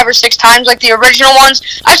least 5 or 6 times, like, the original ones.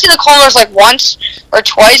 I've seen the Clone Wars, like, once or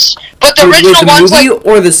twice, but the original ones, the movie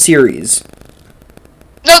or the series?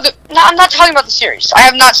 No, I'm not talking about the series. I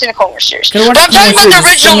have not seen the Clone Wars series. But I'm talking about the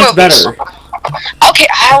original movies. Better. Okay,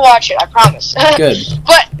 I'll watch it, I promise. Good.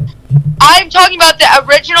 But I'm talking about the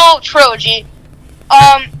original trilogy.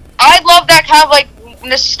 I love that kind of, like,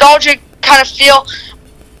 nostalgic kind of feel.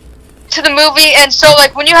 to the movie, and so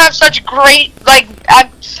like when you have such great, like,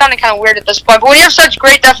 I'm sounding kind of weird at this point, but when you have such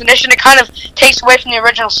great definition, it kind of takes away from the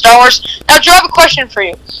original Star Wars. Now, Joe, I have a question for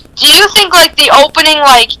you. Do you think like the opening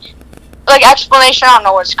like explanation, I don't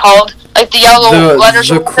know what it's called, like the yellow letters,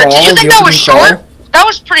 the crawl, did you think that was short? crawl? That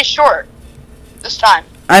was pretty short this time.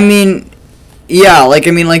 I mean, yeah, like,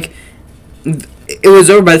 I mean, like, it was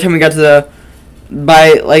over by the time we got to the,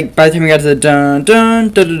 by the time we got to the dun dun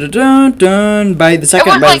dun dun dun dun, by the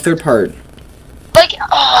third part. Like,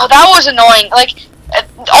 oh, that was annoying. Like, at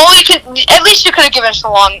least you could have given us a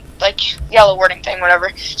long, like, yellow wording thing, whatever.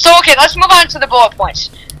 So, okay, let's move on to the bullet points.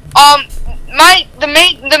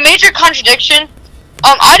 The major contradiction,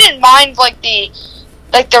 I didn't mind,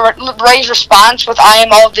 the Rey's response with "I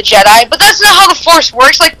am all of the Jedi," but that's not how the Force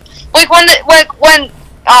works. Like when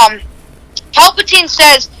Palpatine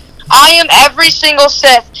says, "I am every single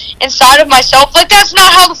Sith inside of myself," like that's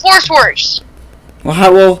not how the Force works. Well,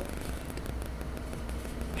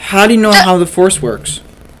 how do you know how the Force works?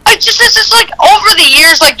 It's just like over the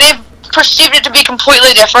years, like they've perceived it to be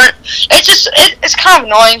completely different. It's kind of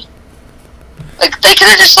annoying. Like they could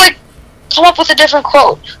have just like come up with a different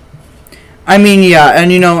quote. I mean, yeah,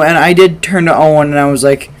 and and I did turn to Owen, and I was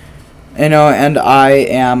like, and I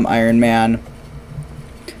am Iron Man.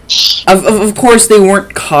 Of course, they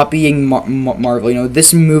weren't copying Marvel.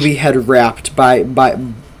 This movie had wrapped by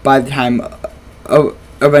the time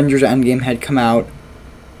Avengers Endgame had come out.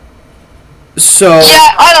 So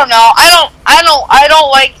yeah, I don't know. I don't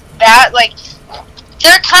like that. Like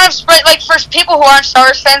they're kind of spread. Like for people who aren't Star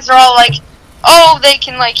Wars fans, they're all like, oh, they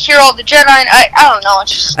can like hear all the Jedi. And I don't know.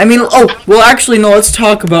 It's just. I mean, actually, no. Let's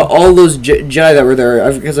talk about all those Jedi that were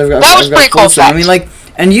there because I've got. That was pretty cool. I mean, like,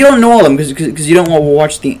 and you don't know all of them because you don't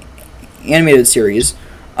watch the animated series.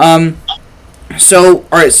 So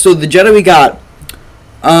all right. So the Jedi we got.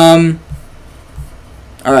 All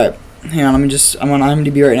right. Hang on. I'm on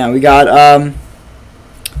IMDb right now. We got. All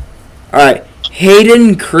right.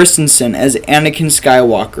 Hayden Christensen as Anakin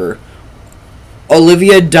Skywalker.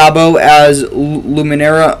 Olivia Dabo as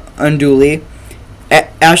Luminara Unduli,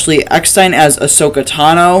 Ashley Eckstein as Ahsoka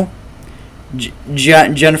Tano,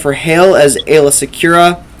 Jennifer Hale as Ayla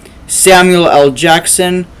Secura, Samuel L.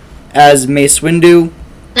 Jackson as Mace Windu.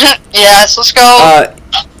 Yes, let's go.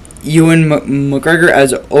 Ewan McGregor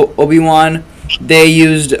as Obi-Wan. They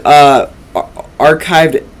used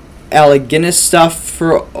archived Alec Guinness stuff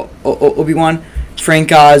for Obi-Wan.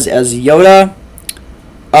 Frank Oz as Yoda.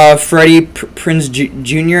 Freddie Prinze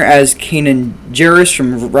Jr. as Kanan Jarrus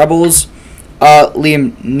from Rebels.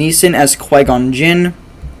 Liam Neeson as Qui-Gon Jinn.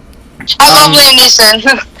 I love Liam Neeson.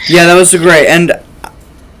 Yeah, that was great. And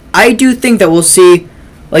I do think that we'll see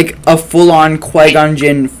like a full-on Qui-Gon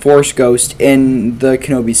Jinn Force Ghost in the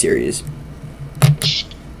Kenobi series.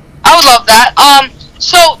 I would love that.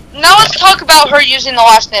 So now let's talk about her using the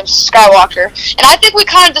last name Skywalker, and I think we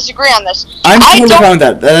kind of disagree on this. I'm totally fine with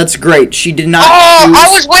that. That's great. She did not. I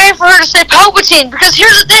was waiting for her to say Palpatine because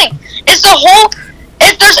here's the thing: it's the whole.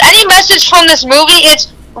 If there's any message from this movie, it's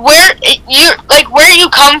where you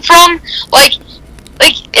come from. Like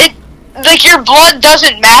your blood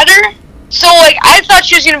doesn't matter. So like I thought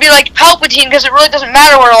she was gonna be like Palpatine because it really doesn't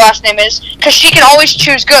matter what her last name is because she can always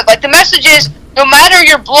choose good. Like the message is. No matter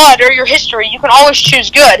your blood or your history, you can always choose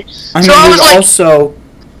good. I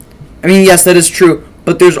mean, yes, that is true,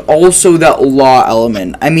 but there's also that law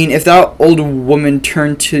element. I mean, if that old woman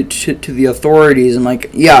turned to the authorities and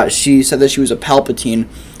she said that she was a Palpatine,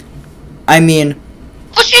 I mean...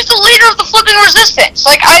 But she's the leader of the flipping resistance.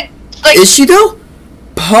 Is she, though?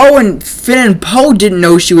 Finn and Poe didn't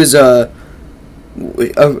know she was a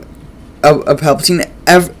Palpatine.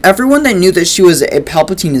 Everyone that knew that she was a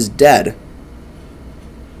Palpatine is dead.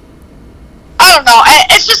 I don't know.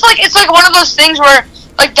 It's just it's one of those things where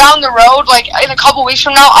down the road, in a couple weeks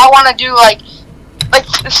from now, I want to do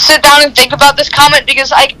sit down and think about this comment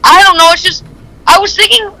because I don't know. It's just I was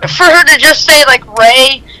thinking for her to just say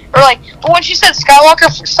Rey or but when she said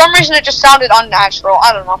Skywalker, for some reason it just sounded unnatural.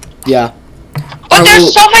 I don't know. Yeah. But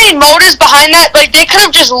there's so many motives behind that. They could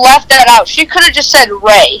have just left that out. She could have just said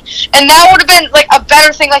Rey, and that would have been a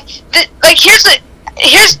better thing.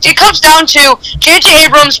 It comes down to J.J.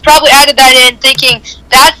 Abrams probably added that in thinking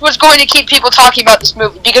that was going to keep people talking about this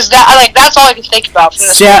movie because that's all I can think about from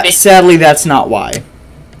this movie. Sadly, that's not why.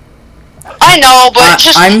 I know, but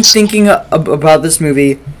I'm thinking about this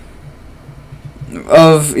movie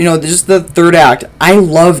of just the third act. I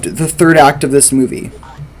loved the third act of this movie,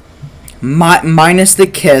 minus the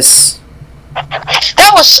kiss.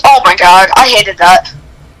 That was oh my god, I hated that.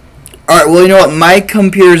 All right. Well, you know what? My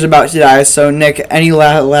computer's about to die. So, Nick, any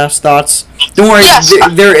last thoughts? Don't worry. Yes.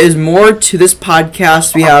 There is more to this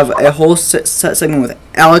podcast. We have a whole set segment with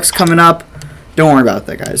Alex coming up. Don't worry about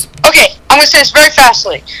that, guys. Okay, I'm gonna say this very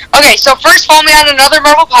fastly. Okay, so first, follow me on another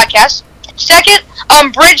Marvel podcast. Second,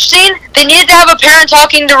 bridge scene. They needed to have a parent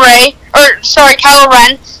talking to Kylo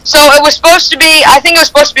Ren. So it was supposed to be, I think it was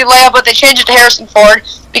supposed to be Leia, but they changed it to Harrison Ford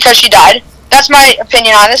because she died. That's my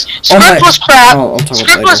opinion on this. Script was crap.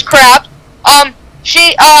 Script was crap. Maz,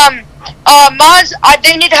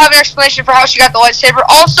 they need to have an explanation for how she got the lightsaber.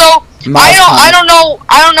 Also, I don't know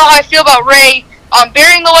how I feel about Rey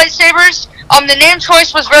burying the lightsabers. The name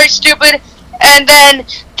choice was very stupid, and then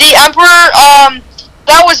the Emperor,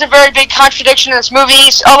 that was a very big contradiction in this movie.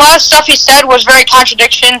 A lot of stuff he said was very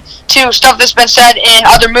contradiction to stuff that's been said in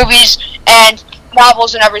other movies and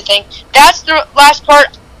novels and everything. That's the last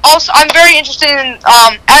part. Also, I'm very interested in,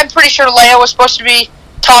 I'm pretty sure Leia was supposed to be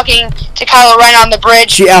talking to Kylo Ren on the bridge.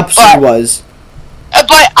 She absolutely was.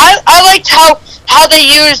 But I liked how they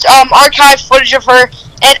used archived footage of her,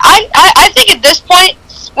 and I think at this point,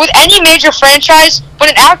 with any major franchise, when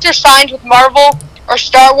an actor signs with Marvel or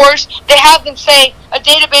Star Wars, they have them say a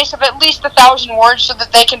database of at least 1,000 words so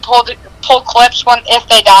that they can pull clips if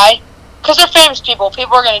they die. Because they're famous people.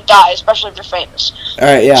 People are going to die, especially if you're famous.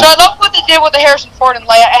 Alright, yeah. So I love what they did with the Harrison Ford and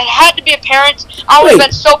Leia. It had to be a parent. I would have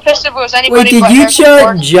been so pissed if it was anybody but Harrison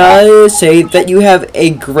Ford. Did you just say that you have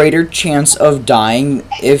a greater chance of dying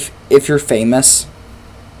if you're famous?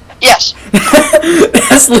 Yes.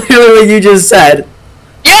 That's literally what you just said.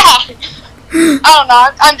 Yeah. I don't know.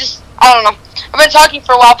 I don't know. I've been talking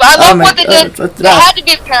for a while, but I love what they did. They had to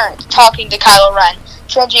be a parent talking to Kylo Ren,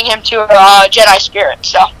 changing him to a Jedi spirit,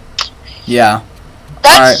 so. Yeah.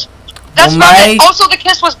 That's about it. Also, the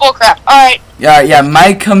kiss was bullcrap. Alright. Yeah,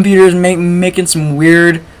 my computer's making some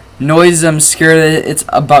weird noises. I'm scared that it's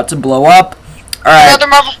about to blow up. Alright. Another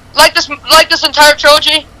Marvel, like this entire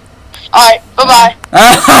trilogy. Alright, bye-bye.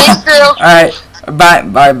 Thanks, Drew.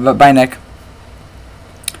 Alright, bye, Nick.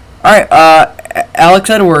 Alright,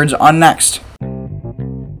 Alex Edwards on next.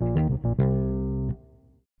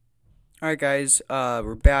 Alright, guys,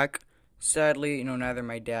 we're back. Sadly, neither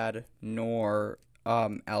my dad nor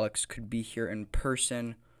Alex could be here in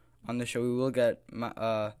person on the show. We will get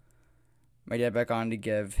my dad back on to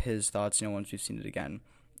give his thoughts, once we've seen it again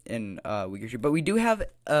in a week or two. But we do have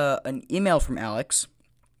an email from Alex,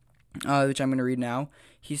 which I'm going to read now.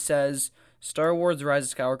 He says, Star Wars The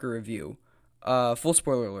Rise of Skywalker review. Full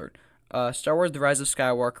spoiler alert. Star Wars The Rise of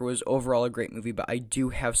Skywalker was overall a great movie, but I do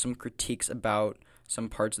have some critiques about some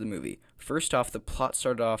parts of the movie. First off, the plot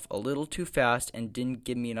started off a little too fast and didn't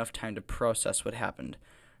give me enough time to process what happened.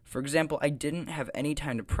 For example, I didn't have any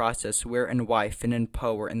time to process where and why Finn and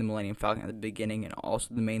Poe were in the Millennium Falcon at the beginning, and also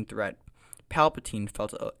the main threat, Palpatine,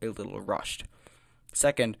 felt a little rushed.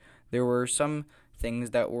 Second, there were some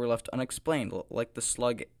things that were left unexplained, like the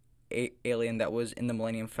slug alien that was in the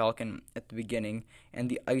Millennium Falcon at the beginning, and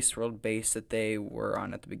the Ice World base that they were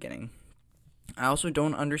on at the beginning. I also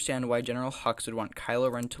don't understand why General Hux would want Kylo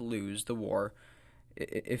Ren to lose the war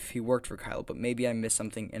if he worked for Kylo, but maybe I missed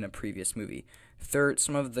something in a previous movie. Third,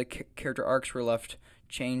 some of the character arcs were left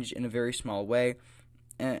changed in a very small way,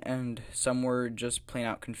 and some were just plain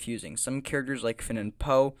out confusing. Some characters like Finn and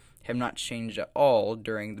Poe have not changed at all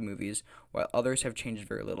during the movies, while others have changed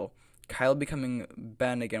very little. Kylo becoming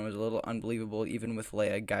Ben again was a little unbelievable, even with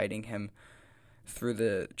Leia guiding him through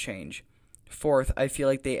the change. Fourth, I feel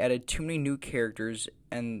like they added too many new characters,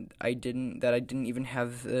 and I didn't even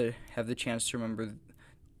have the chance to remember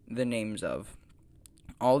the names of.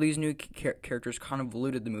 All these new characters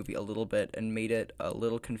convoluted the movie a little bit and made it a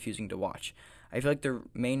little confusing to watch. I feel like the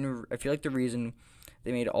reason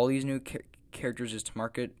they made all these new characters is to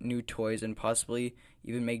market new toys and possibly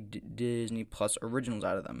even make Disney Plus originals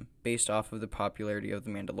out of them, based off of the popularity of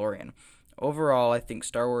The Mandalorian. Overall, I think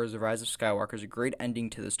Star Wars The Rise of Skywalker is a great ending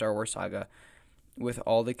to the Star Wars saga, with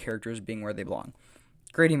all the characters being where they belong.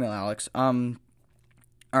 Great email, Alex.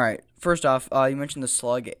 Alright, first off, you mentioned the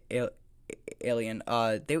slug alien.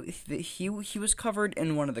 He was covered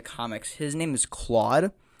in one of the comics. His name is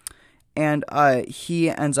Claude, and he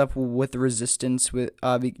ends up with the Resistance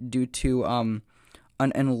due to an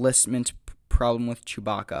enlistment problem with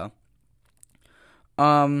Chewbacca.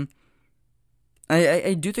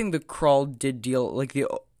 I do think the crawl did deal, like the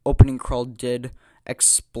opening crawl did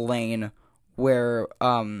explain where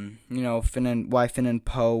why Finn and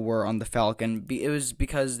Poe were on the Falcon. It was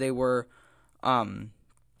because they were and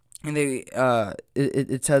they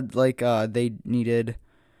it said they needed,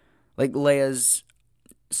 like, Leia's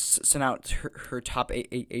sent out her top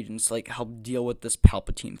agents help deal with this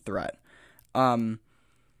Palpatine threat.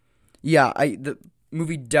 yeah, the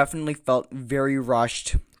movie definitely felt very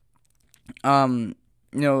rushed. And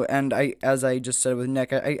as I just said with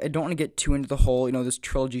Nick, I don't want to get too into the whole, this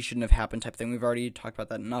trilogy shouldn't have happened type thing. We've already talked about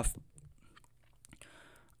that enough.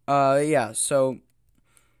 Yeah, so,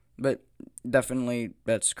 but definitely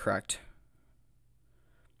that's correct.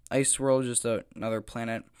 Ice World is just another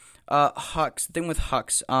planet. Hux, the thing with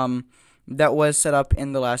Hux, that was set up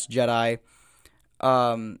in The Last Jedi.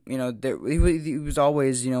 He was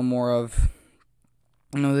always, more of,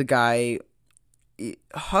 the guy.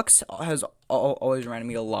 Hux has always reminded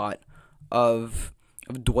me a lot of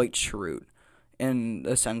Dwight Schrute, in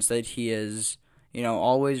the sense that he is,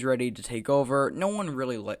 always ready to take over. No one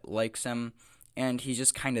really likes him, and he's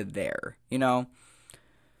just kind of there,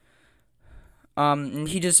 And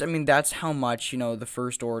he just, that's how much, the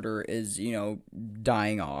First Order is,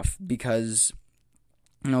 dying off, because,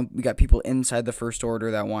 we got people inside the First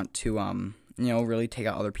Order that want to, really take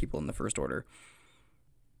out other people in the First Order.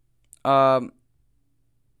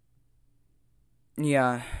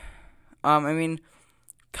 Yeah.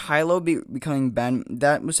 Kylo becoming Ben,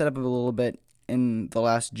 that was set up a little bit in The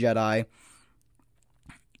Last Jedi.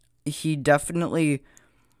 He definitely,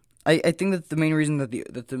 I think that the main reason that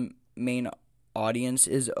the main audience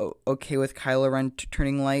is okay with Kylo Ren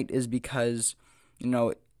turning light is because,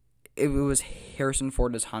 it was Harrison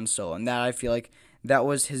Ford as Han Solo, and that I feel like that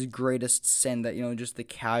was his greatest sin that, just the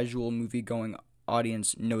casual movie-going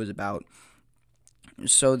audience knows about.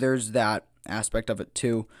 So there's that aspect of it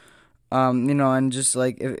too. And just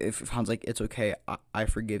like if Han's like, it's okay, I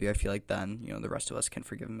forgive you, I feel like then, the rest of us can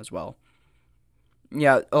forgive him as well.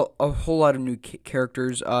 Yeah, a whole lot of new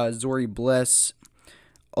characters. Zori Bliss,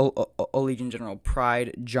 Allegiant General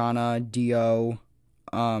Pride, Jana, Dio,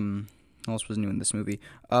 who else was new in this movie?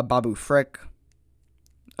 Babu Frick,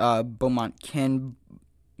 Beaumont Kin.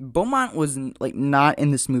 Beaumont was not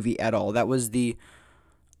in this movie at all. That was he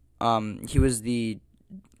was the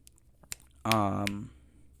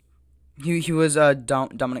he was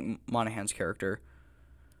Dominic Monaghan's character.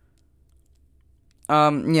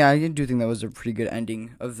 Yeah, I do think that was a pretty good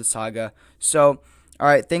ending of the saga. So,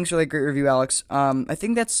 alright, thanks for that great review, Alex. I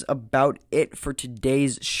think that's about it for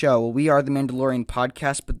today's show. We are the Mandalorian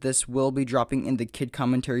Podcast, but this will be dropping in the Kid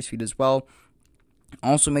Commentaries feed as well.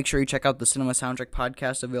 Also, make sure you check out the Cinema Soundtrack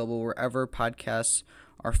Podcast, available wherever podcasts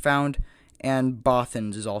are found. And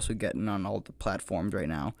Bothans is also getting on all the platforms right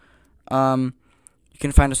now. You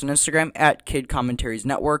can find us on Instagram at Kid Commentaries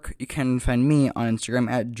Network. You can find me on Instagram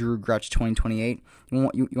at DrewGrutch2028. You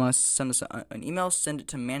want to send us an email, send it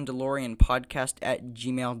to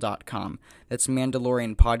mandalorianpodcast@gmail.com. That's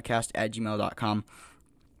mandalorianpodcast@gmail.com.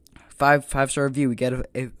 Five-star review. We get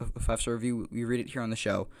a 5-star review. We read it here on the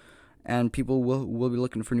show. And people will be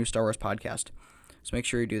looking for new Star Wars podcast. So make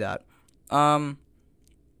sure you do that.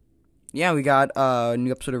 Yeah, we got a new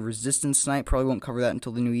episode of Resistance tonight. Probably won't cover that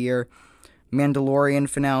until the new year. Mandalorian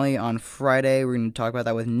finale on Friday. We're going to talk about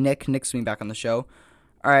that with Nick. Nick's going to be back on the show.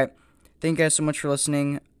 All right. Thank you guys so much for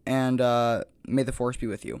listening, and may the Force be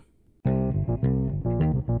with you.